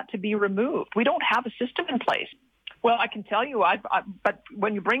for that to be removed? We don't have a system in place. Well, I can tell you, but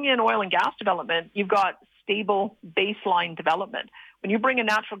when you bring in oil and gas development, you've got stable baseline development. When you bring a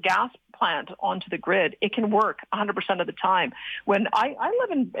natural gas plant onto the grid, it can work 100% of the time. When I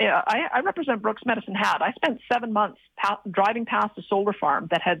represent Brooks Medicine Hat. I spent 7 months driving past a solar farm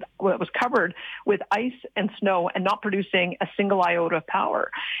that was covered with ice and snow and not producing a single iota of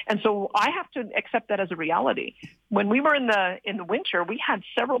power. And so I have to accept that as a reality. When we were in the winter, we had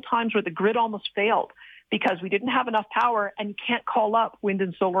several times where the grid almost failed because we didn't have enough power, and you can't call up wind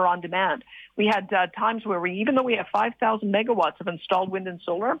and solar on demand. We had times where even though we have 5,000 megawatts of installed wind and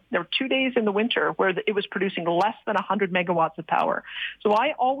solar, there were 2 days in the winter where it was producing less than 100 megawatts of power. So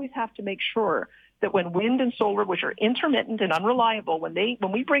I always have to make sure that when wind and solar, which are intermittent and unreliable, when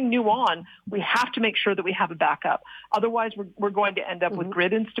we bring new on, we have to make sure that we have a backup. Otherwise, we're going to end up with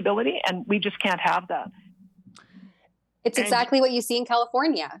grid instability, and we just can't have that. It's exactly what you see in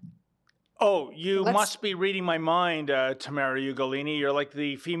California. Oh, you must be reading my mind, Tamara Ugolini. You're like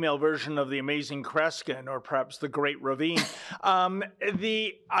the female version of the Amazing Kreskin, or perhaps the Great Ravine.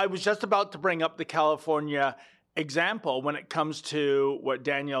 I was just about to bring up the California example when it comes to what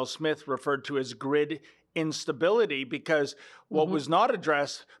Danielle Smith referred to as grid instability, because what was not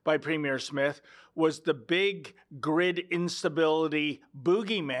addressed by Premier Smith was the big grid instability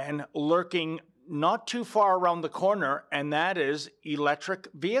boogeyman lurking not too far around the corner, and that is electric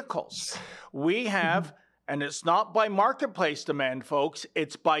vehicles. We have, and it's not by marketplace demand, folks,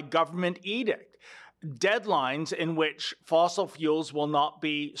 it's by government edict, deadlines in which fossil fuels will not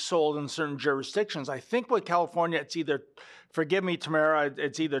be sold in certain jurisdictions. I think with California, it's either, forgive me, Tamara,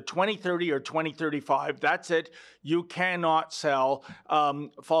 it's either 2030 or 2035. That's it. You cannot sell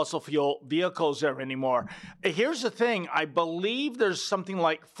fossil fuel vehicles there anymore. Here's the thing. I believe there's something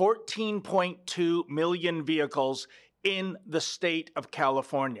like 14.2 million vehicles in the state of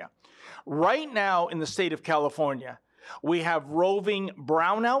California. Right now in the state of California, we have roving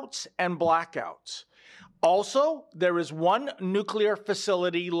brownouts and blackouts. Also, there is one nuclear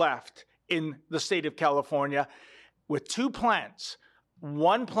facility left in the state of California with 2 plants.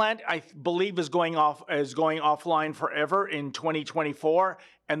 One plant, I believe, is going offline forever in 2024,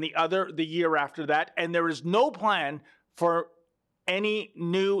 and the other the year after that. And there is no plan for any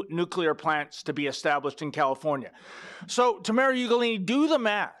new nuclear plants to be established in California. So, Tamara Ugolini, do the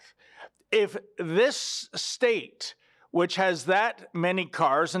math. If this state, which has that many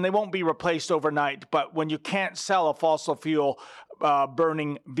cars, and they won't be replaced overnight, but when you can't sell a fossil fuel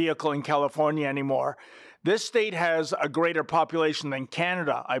burning vehicle in California anymore, this state has a greater population than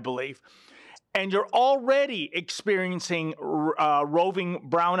Canada, I believe. And you're already experiencing roving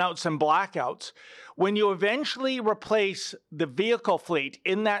brownouts and blackouts. When you eventually replace the vehicle fleet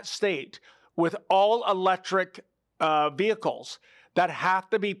in that state with all electric vehicles that have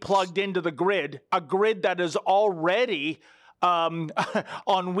to be plugged into the grid, a grid that is already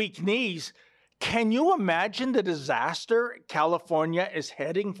on weak knees, can you imagine the disaster California is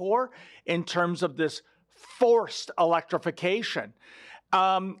heading for in terms of this forced electrification?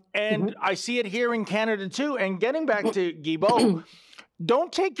 And I see it here in Canada too. And getting back to Guilbeault,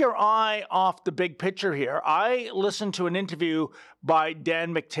 don't take your eye off the big picture here. I listened to an interview by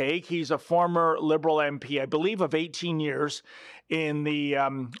Dan McTeague. He's a former Liberal MP, I believe, of 18 years in the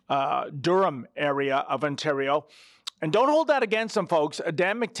Durham area of Ontario. And don't hold that against him, folks.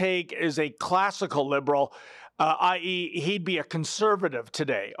 Dan McTeague is a classical Liberal, i.e. he'd be a conservative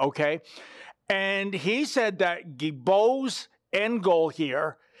today, okay? And he said that Guilbeault's end goal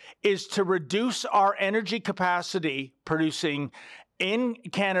here is to reduce our energy capacity producing in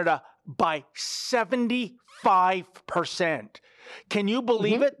Canada by 75%. Can you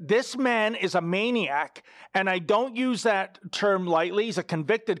believe it? This man is a maniac, and I don't use that term lightly. He's a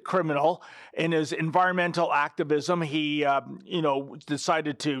convicted criminal in his environmental activism. He,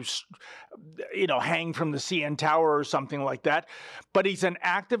 decided to, hang from the CN Tower or something like that. But he's an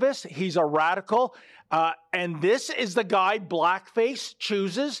activist. He's a radical. And this is the guy Blackface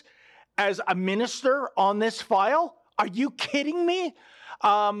chooses as a minister on this file? Are you kidding me?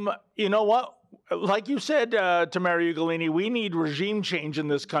 You know what? Like you said, Tamara Ugolini, we need regime change in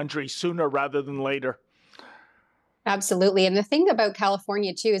this country sooner rather than later. Absolutely. And the thing about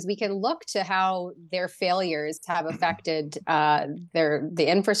California, too, is we can look to how their failures have affected the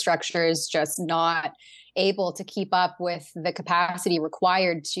infrastructure is just not able to keep up with the capacity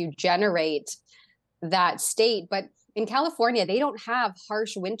required to generate that state. But in California, they don't have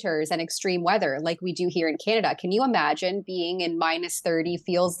harsh winters and extreme weather like we do here in Canada. Can you imagine being in minus 30,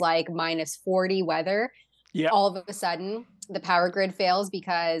 feels like minus 40 weather? Yeah. All of a sudden, the power grid fails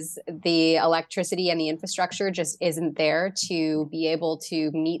because the electricity and the infrastructure just isn't there to be able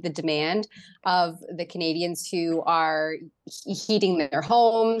to meet the demand of the Canadians who are heating their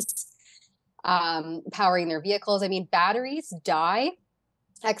homes, powering their vehicles. I mean, batteries die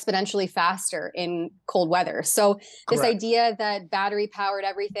exponentially faster in cold weather. So this idea that battery powered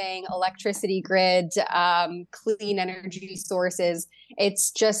everything, electricity grid, clean energy sources,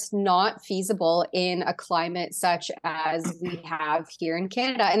 it's just not feasible in a climate such as we have here in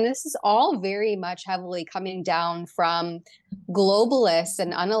Canada. And this is all very much heavily coming down from globalists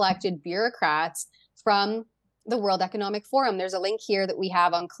and unelected bureaucrats from the World Economic Forum. There's a link here that we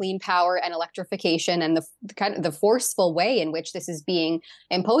have on clean power and electrification and the forceful way in which this is being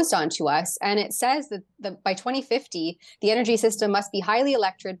imposed onto us. And it says that by 2050, the energy system must be highly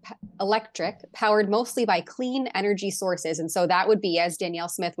electric, powered mostly by clean energy sources. And so that would be, as Danielle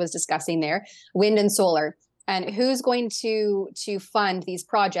Smith was discussing there, wind and solar. And who's going to fund these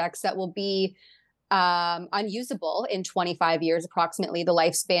projects that will be unusable in 25 years, approximately the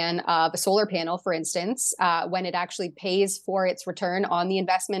lifespan of a solar panel, for instance, when it actually pays for its return on the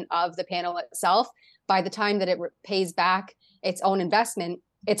investment of the panel itself. By the time that it pays back its own investment,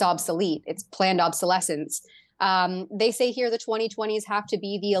 it's obsolete. It's planned obsolescence. They say here the 2020s have to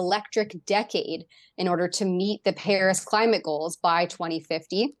be the electric decade in order to meet the Paris climate goals by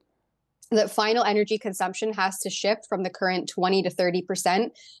 2050. That final energy consumption has to shift from the current 20 to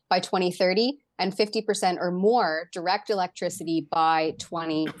 30% by 2030 and 50% or more direct electricity by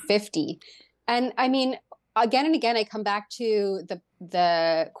 2050. And I mean, again and again, I come back to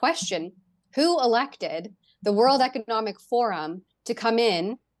the question, who elected the World Economic Forum to come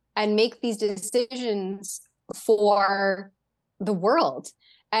in and make these decisions for the world?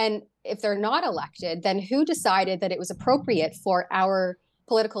 And if they're not elected, then who decided that it was appropriate for our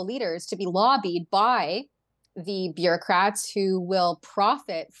political leaders to be lobbied by the bureaucrats who will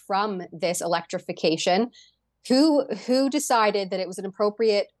profit from this electrification? Who decided that it was an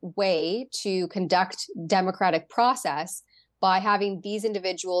appropriate way to conduct democratic process by having these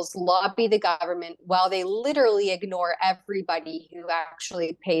individuals lobby the government while they literally ignore everybody who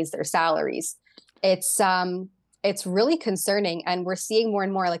actually pays their salaries? It's really concerning, and we're seeing more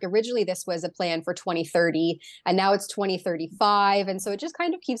and more. Like, originally this was a plan for 2030 and now it's 2035, and so it just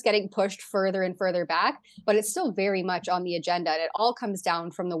kind of keeps getting pushed further and further back, but it's still very much on the agenda, and it all comes down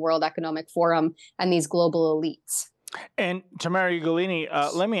from the World Economic Forum and these global elites. And Tamara Ugolini,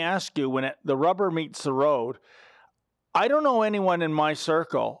 let me ask you, when the rubber meets the road, I don't know anyone in my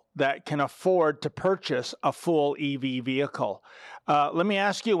circle that can afford to purchase a full EV vehicle. Let me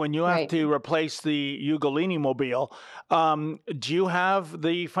ask you, when you have to replace the Ugolini mobile, do you have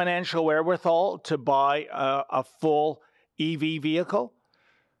the financial wherewithal to buy a full EV vehicle?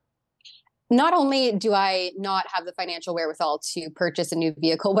 Not only do I not have the financial wherewithal to purchase a new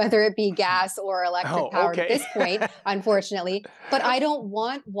vehicle, whether it be gas or electric powered at this point, unfortunately, but I don't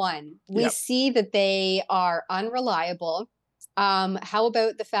want one. We see that they are unreliable. How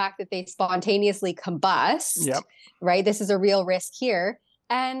about the fact that they spontaneously combust? Right? This is a real risk here.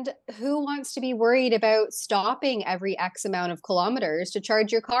 And who wants to be worried about stopping every X amount of kilometers to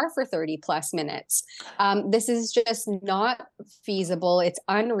charge your car for 30 plus minutes? This is just not feasible. It's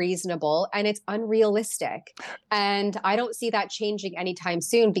unreasonable and it's unrealistic. And I don't see that changing anytime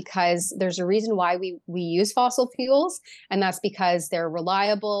soon, because there's a reason why we use fossil fuels. And that's because they're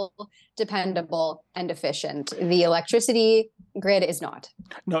reliable, dependable, and efficient. The electricity grid is not.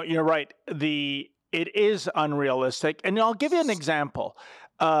 No, you're right. It is unrealistic. And I'll give you an example.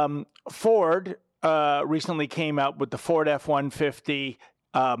 Ford recently came out with the Ford F-150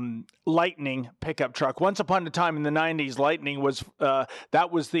 Lightning pickup truck. Once upon a time in the 90s, Lightning was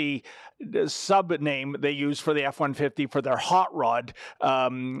that was the sub name they used for the F-150 for their hot rod,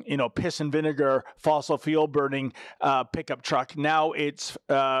 piss and vinegar, fossil fuel burning pickup truck. Now it's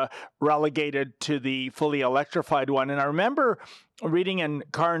relegated to the fully electrified one. And I remember reading in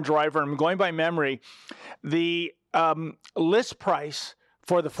Car and Driver, I'm going by memory, the list price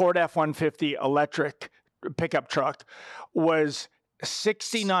for the Ford F-150 electric pickup truck was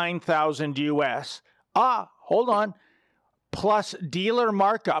 $69,000 US. Hold on. Plus dealer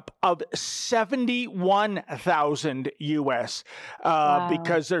markup of $71,000 US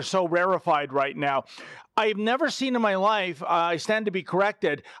because they're so rarefied right now. I've never seen in my life, I stand to be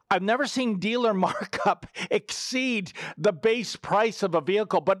corrected, I've never seen dealer markup exceed the base price of a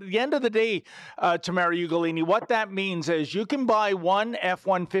vehicle. But at the end of the day, Tamara Ugolini, what that means is you can buy one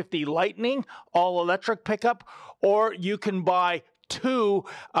F-150 Lightning all-electric pickup, or you can buy two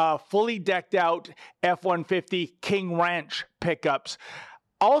fully decked out F-150 King Ranch pickups.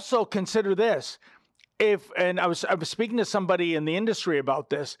 Also consider this. I was speaking to somebody in the industry about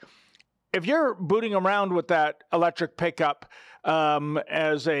this. If you're booting around with that electric pickup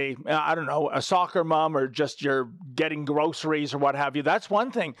as a soccer mom, or just you're getting groceries or what have you, that's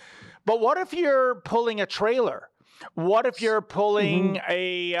one thing. But what if you're pulling a trailer? What if you're pulling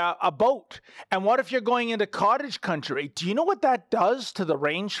a boat? And what if you're going into cottage country? Do you know what that does to the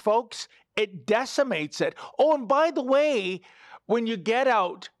range, folks? It decimates it. Oh, and by the way, when you get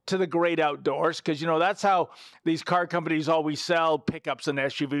out to the great outdoors, because, that's how these car companies always sell pickups and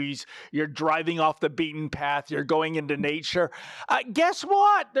SUVs. You're driving off the beaten path. You're going into nature. Guess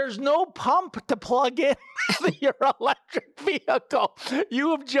what? There's no pump to plug in your electric vehicle.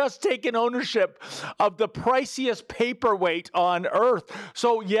 You have just taken ownership of the priciest paperweight on earth.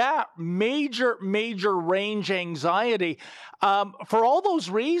 So yeah, major range anxiety. For all those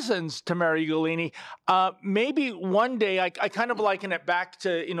reasons, Tamara Ugolini, maybe one day, I kind of liken it back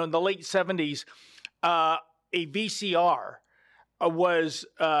to, in the late 70s, a VCR was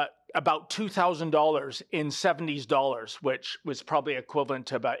about $2,000 in 70s dollars, which was probably equivalent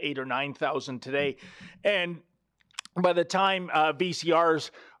to about $8,000 or $9,000 today. And by the time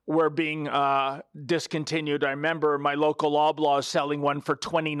VCRs were being discontinued, I remember my local Loblaw selling one for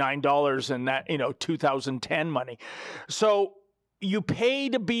 $29 in that, 2010 money. So you pay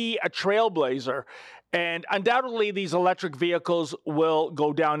to be a trailblazer. And undoubtedly, these electric vehicles will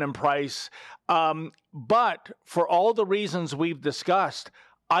go down in price. But for all the reasons we've discussed,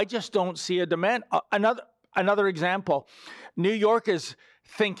 I just don't see a demand. Another example, New York is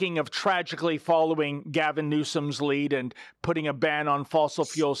thinking of tragically following Gavin Newsom's lead and putting a ban on fossil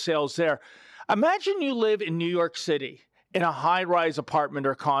fuel sales there. Imagine you live in New York City in a high-rise apartment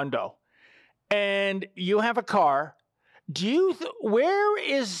or condo, and you have a car. Where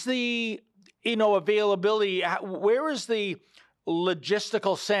is the availability, where is the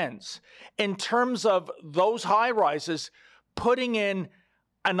logistical sense in terms of those high rises putting in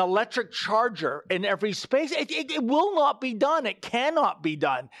an electric charger in every space? It will not be done. It cannot be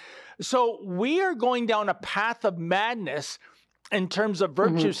done. So we are going down a path of madness in terms of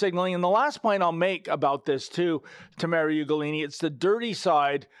virtue signaling. And the last point I'll make about this too, Tamara Ugolini, it's the dirty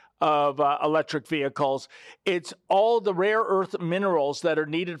side of electric vehicles. It's all the rare earth minerals that are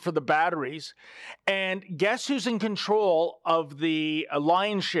needed for the batteries. And guess who's in control of the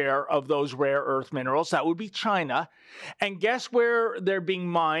lion's share of those rare earth minerals? That would be China. And guess where they're being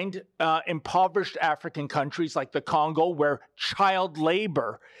mined? Impoverished African countries like the Congo, where child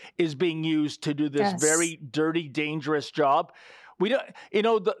labor is being used to do this very dirty, dangerous job. We don't,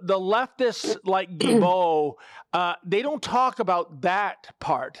 the leftists like Guilbeault, they don't talk about that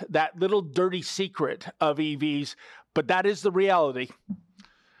part, that little dirty secret of EVs, but that is the reality.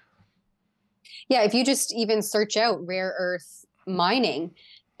 Yeah, if you just even search out rare earth mining,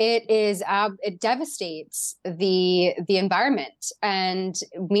 it devastates the environment. And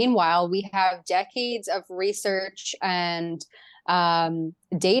meanwhile, we have decades of research and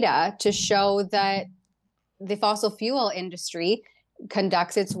data to show that the fossil fuel industry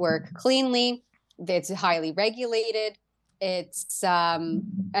conducts its work cleanly. It's highly regulated. It's and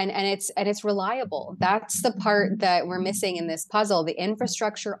it's reliable. That's the part that we're missing in this puzzle. The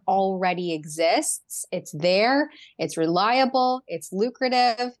infrastructure already exists. It's there. It's reliable. It's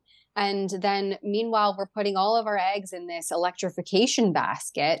lucrative. And then meanwhile, we're putting all of our eggs in this electrification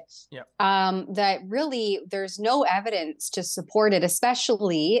basket that really there's no evidence to support it,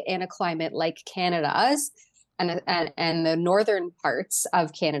 especially in a climate like Canada's and the northern parts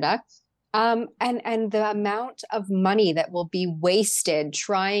of Canada, And the amount of money that will be wasted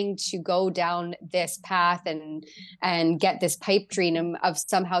trying to go down this path and get this pipe dream of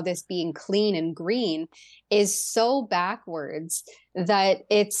somehow this being clean and green is so backwards that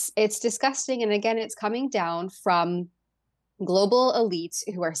it's disgusting. And again, it's coming down from global elites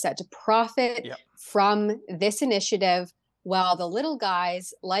who are set to profit from this initiative, while the little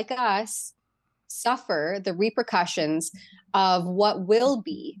guys like us suffer the repercussions of what will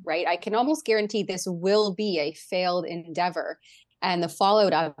be, right? I can almost guarantee this will be a failed endeavor, and the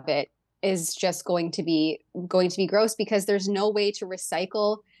fallout of it is just going to be gross, because there's no way to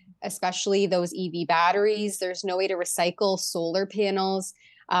recycle, especially those EV batteries. There's no way to recycle solar panels.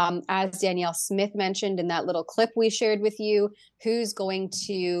 As Danielle Smith mentioned in that little clip we shared with you, who's going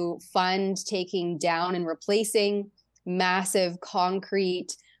to fund taking down and replacing massive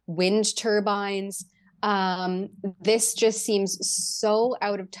concrete wind turbines? This just seems so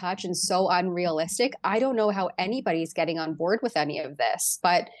out of touch and so unrealistic. I don't know how anybody's getting on board with any of this,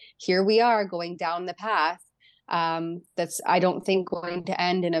 but here we are going down the path that's, I don't think, going to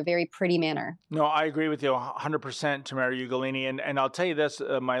end in a very pretty manner. No, I agree with you 100%, Tamara Ugolini. And I'll tell you this,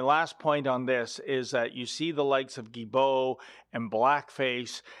 my last point on this is that you see the likes of Guilbeault and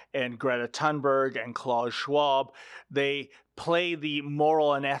Blackface and Greta Thunberg and Klaus Schwab, they play the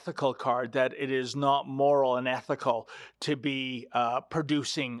moral and ethical card, that it is not moral and ethical to be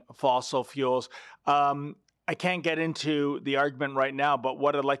producing fossil fuels. I can't get into the argument right now, but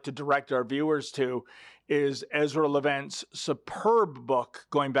what I'd like to direct our viewers to is Ezra Levant's superb book,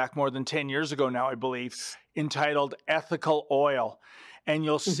 going back more than 10 years ago now, I believe, entitled Ethical Oil. And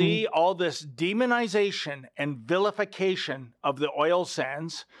you'll see all this demonization and vilification of the oil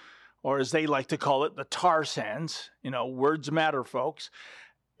sands, or as they like to call it, the tar sands. You know, words matter, folks.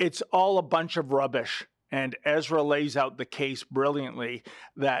 It's all a bunch of rubbish. And Ezra lays out the case brilliantly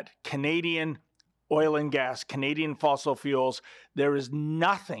that Canadian oil and gas, Canadian fossil fuels, there is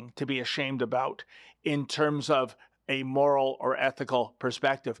nothing to be ashamed about in terms of a moral or ethical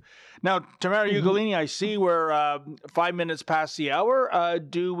perspective. Now, Tamara Ugolini, I see we're 5 minutes past the hour.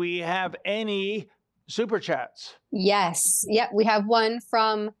 Do we have any super chats? Yes. Yep. We have one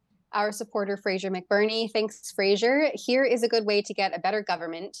from our supporter, Fraser McBurney. Thanks, Fraser. Here is a good way to get a better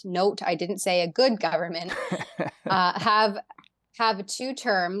government. Note, I didn't say a good government. Have 2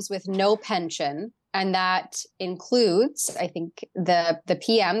 terms with no pension. And that includes, I think, the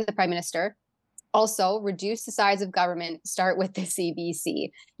PM, the Prime Minister. Also, reduce the size of government, start with the CBC.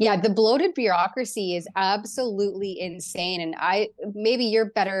 Yeah, the bloated bureaucracy is absolutely insane. And maybe you're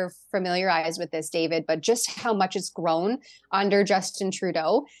better familiarized with this, David, but just how much it's grown under Justin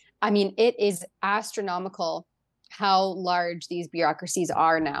Trudeau. I mean, it is astronomical how large these bureaucracies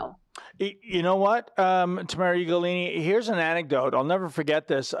are now. You know what, Tamara Ugolini, here's an anecdote. I'll never forget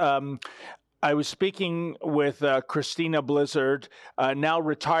this. I was speaking with Christina Blizzard, now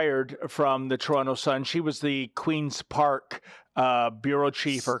retired from the Toronto Sun. She was the Queen's Park bureau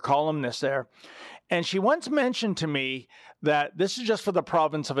chief or columnist there. And she once mentioned to me that this is just for the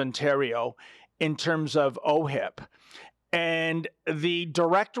province of Ontario in terms of OHIP. And the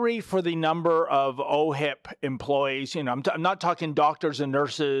directory for the number of OHIP employees, you know, I'm not talking doctors and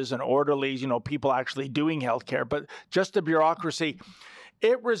nurses and orderlies, you know, people actually doing healthcare, but just the bureaucracy.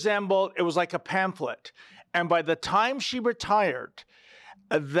 It was like a pamphlet. And by the time she retired,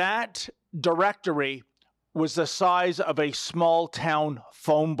 that directory was the size of a small town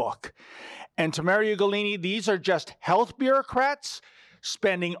phone book. And Tamara Ugolini, these are just health bureaucrats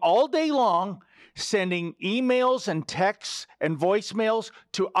spending all day long sending emails and texts and voicemails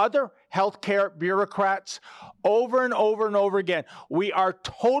to other healthcare bureaucrats over and over and over again. We are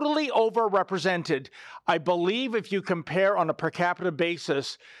totally overrepresented. I believe if you compare on a per capita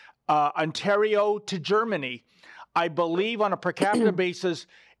basis, Ontario to Germany, I believe on a per capita basis,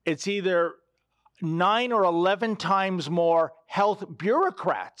 it's either 9 or 11 times more health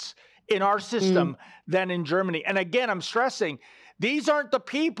bureaucrats in our system than in Germany. And again, I'm stressing, these aren't the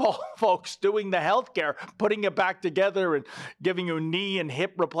people, folks, doing the healthcare, putting it back together and giving you knee and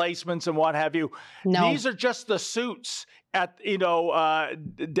hip replacements and what have you. No. These are just the suits at,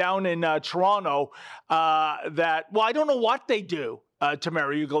 down in Toronto that, well, I don't know what they do.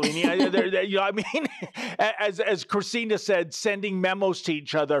 Tamara Ugolini, I mean, as Christina said, sending memos to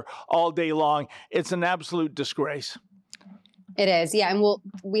each other all day long. It's an absolute disgrace. It is, yeah. And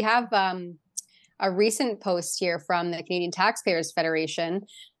we have a recent post here from the Canadian Taxpayers Federation,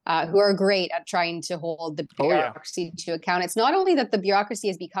 who are great at trying to hold the bureaucracy to account. It's not only that the bureaucracy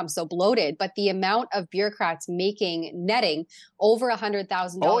has become so bloated, but the amount of bureaucrats netting over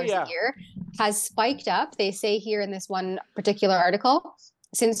 $100,000 a year has spiked up. They say here in this one particular article,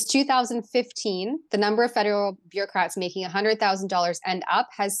 Since 2015, the number of federal bureaucrats making $100,000 and up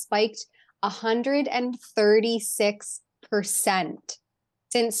has spiked 136%.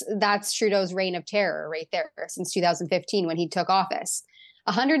 Since that's Trudeau's reign of terror right there, since 2015 when he took office.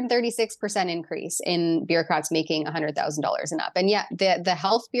 136% increase in bureaucrats making $100,000 and up. And yet the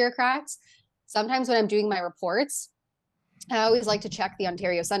health bureaucrats, sometimes when I'm doing my reports, I always like to check the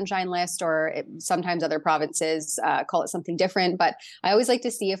Ontario Sunshine List, or sometimes other provinces call it something different. But I always like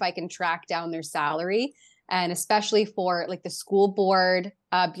to see if I can track down their salary, and especially for like the school board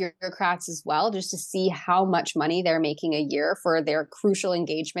bureaucrats as well, just to see how much money they're making a year for their crucial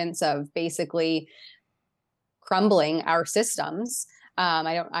engagements of basically crumbling our systems.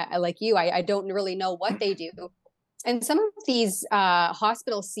 I like you, I don't really know what they do. And some of these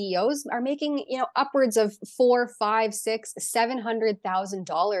hospital CEOs are making, upwards of $400,000, $500,000, $600,000,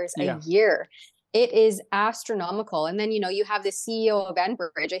 $700,000 a year. It is astronomical. And then, you have the CEO of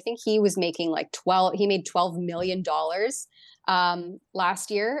Enbridge. I think he was making he made $12 million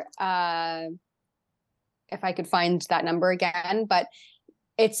last year. If I could find that number again, but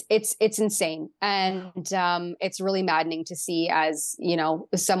it's insane. And it's really maddening to see, as,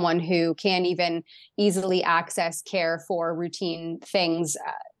 someone who can't even easily access care for routine things,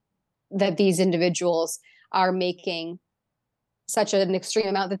 that these individuals are making such an extreme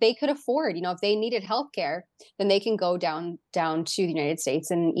amount that they could afford. If they needed healthcare, then they can go down to the United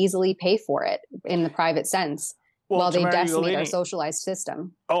States and easily pay for it in the private sense. While they decimate our socialized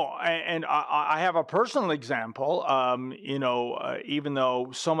system. Oh, and I have a personal example. Even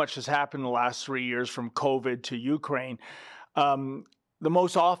though so much has happened in the last 3 years, from COVID to Ukraine, the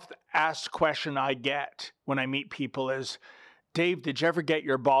most often asked question I get when I meet people is, Dave, did you ever get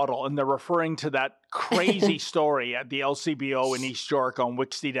your bottle? And they're referring to that crazy story at the LCBO in East York on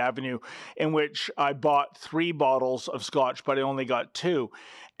Wicksteed Avenue, in which I bought 3 bottles of scotch, but I only got 2.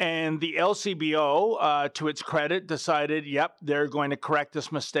 And the LCBO, to its credit, decided, they're going to correct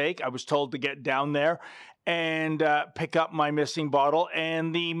this mistake. I was told to get down there and pick up my missing bottle.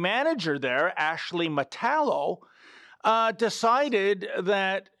 And the manager there, Ashley Metallo, decided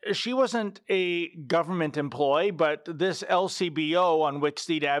that she wasn't a government employee, but this LCBO on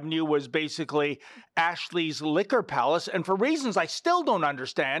Wicksteed Avenue was basically Ashley's liquor palace. And for reasons I still don't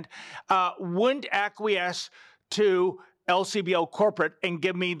understand, wouldn't acquiesce to LCBO corporate and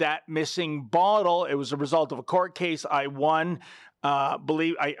give me that missing bottle. It was a result of a court case. I won. I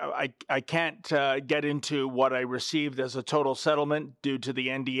can't get into what I received as a total settlement due to the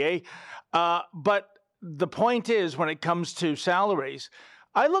NDA. But the point is, when it comes to salaries,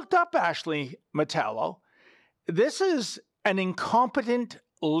 I looked up Ashley Metallo. This is an incompetent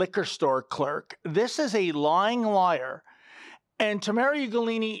liquor store clerk. This is a lying liar. And Tamara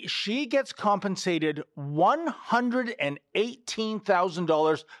Ugolini, she gets compensated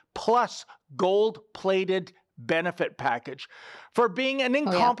 $118,000 plus gold-plated benefit package for being an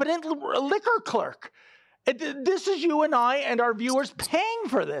incompetent liquor clerk. This is you and I and our viewers paying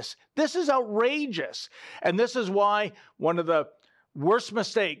for this. This is outrageous. And this is why one of the worst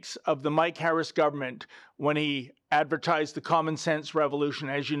mistakes of the Mike Harris government, when he advertised the common sense revolution,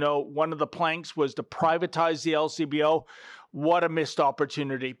 as you know, one of the planks was to privatize the LCBO. What a missed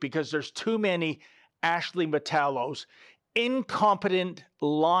opportunity, because there's too many Ashley Metallos, incompetent,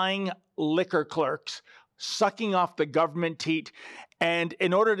 lying liquor clerks, sucking off the government teat. And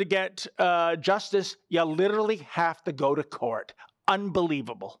in order to get justice, you literally have to go to court.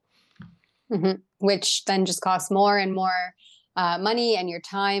 Unbelievable. Mm-hmm. Which then just costs more and more money and your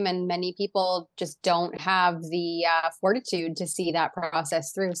time. And many people just don't have the fortitude to see that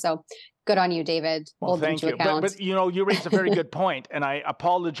process through. So good on you, David. Well, thank you. But you raised a very good point, and I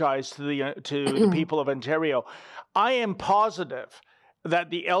apologize to the people of Ontario. I am positive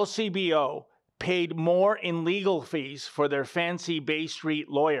that the LCBO paid more in legal fees for their fancy Bay Street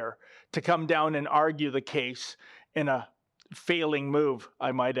lawyer to come down and argue the case, in a failing move,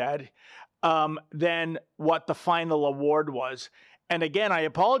 I might add, than what the final award was. And again, I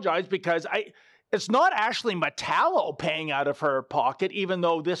apologize, because it's not Ashley Metallo paying out of her pocket, even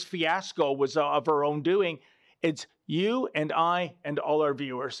though this fiasco was of her own doing. It's you and I and all our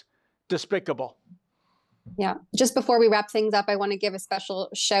viewers. Despicable. Yeah. Just before we wrap things up, I want to give a special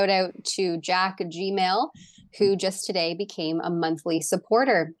shout out to Jack Gmail, who just today became a monthly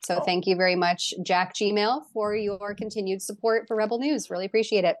supporter. So thank you very much, Jack Gmail, for your continued support for Rebel News. Really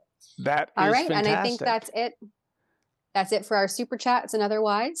appreciate it. That is all right. fantastic. And I think that's it. That's it for our super chats and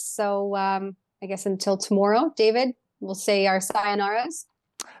otherwise. So I guess until tomorrow, David, we'll say our sayonaras.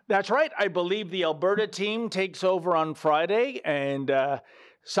 That's right. I believe the Alberta team takes over on Friday, and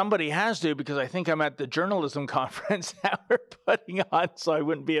Somebody has to, because I think I'm at the journalism conference that we're putting on, so I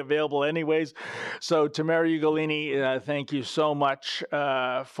wouldn't be available anyways. So Tamara Ugolini, thank you so much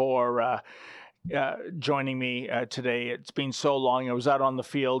for joining me today. It's been so long. I was out on the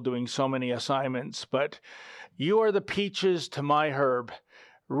field doing so many assignments, but you are the peaches to my herb.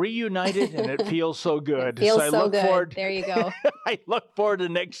 Reunited, and it feels so good. Feels so I so look good. Forward, there you go. I look forward to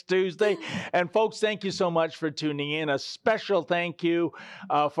next Tuesday. And folks, thank you so much for tuning in. A special thank you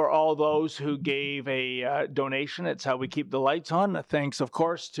for all those who gave a donation. It's how we keep the lights on. Thanks, of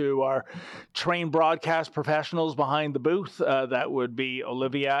course, to our trained broadcast professionals behind the booth. That would be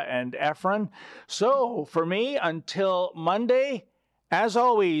Olivia and Efren. So for me, until Monday, as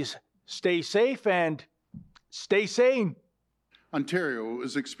always, stay safe and stay sane. Ontario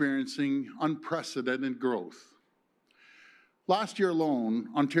is experiencing unprecedented growth. Last year alone,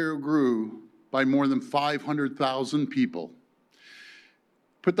 Ontario grew by more than 500,000 people.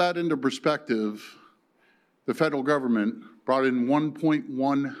 Put that into perspective, the federal government brought in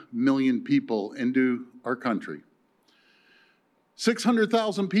 1.1 million people into our country.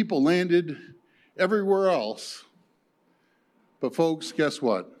 600,000 people landed everywhere else. But folks, guess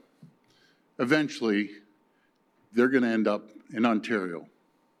what? Eventually, they're going to end up in Ontario.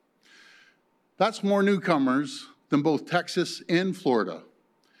 That's more newcomers than both Texas and Florida,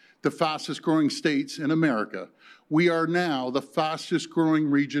 the fastest growing states in America. We are now the fastest growing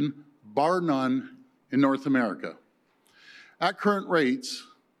region, bar none, in North America. At current rates,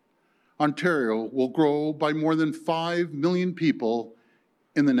 Ontario will grow by more than 5 million people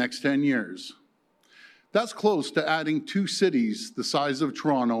in the next 10 years. That's close to adding 2 cities the size of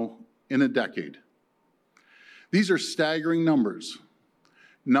Toronto in a decade. These are staggering numbers,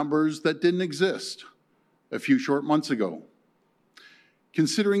 numbers that didn't exist a few short months ago.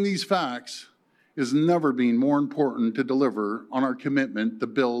 Considering these facts has never been more important to deliver on our commitment to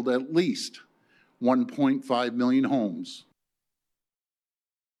build at least 1.5 million homes.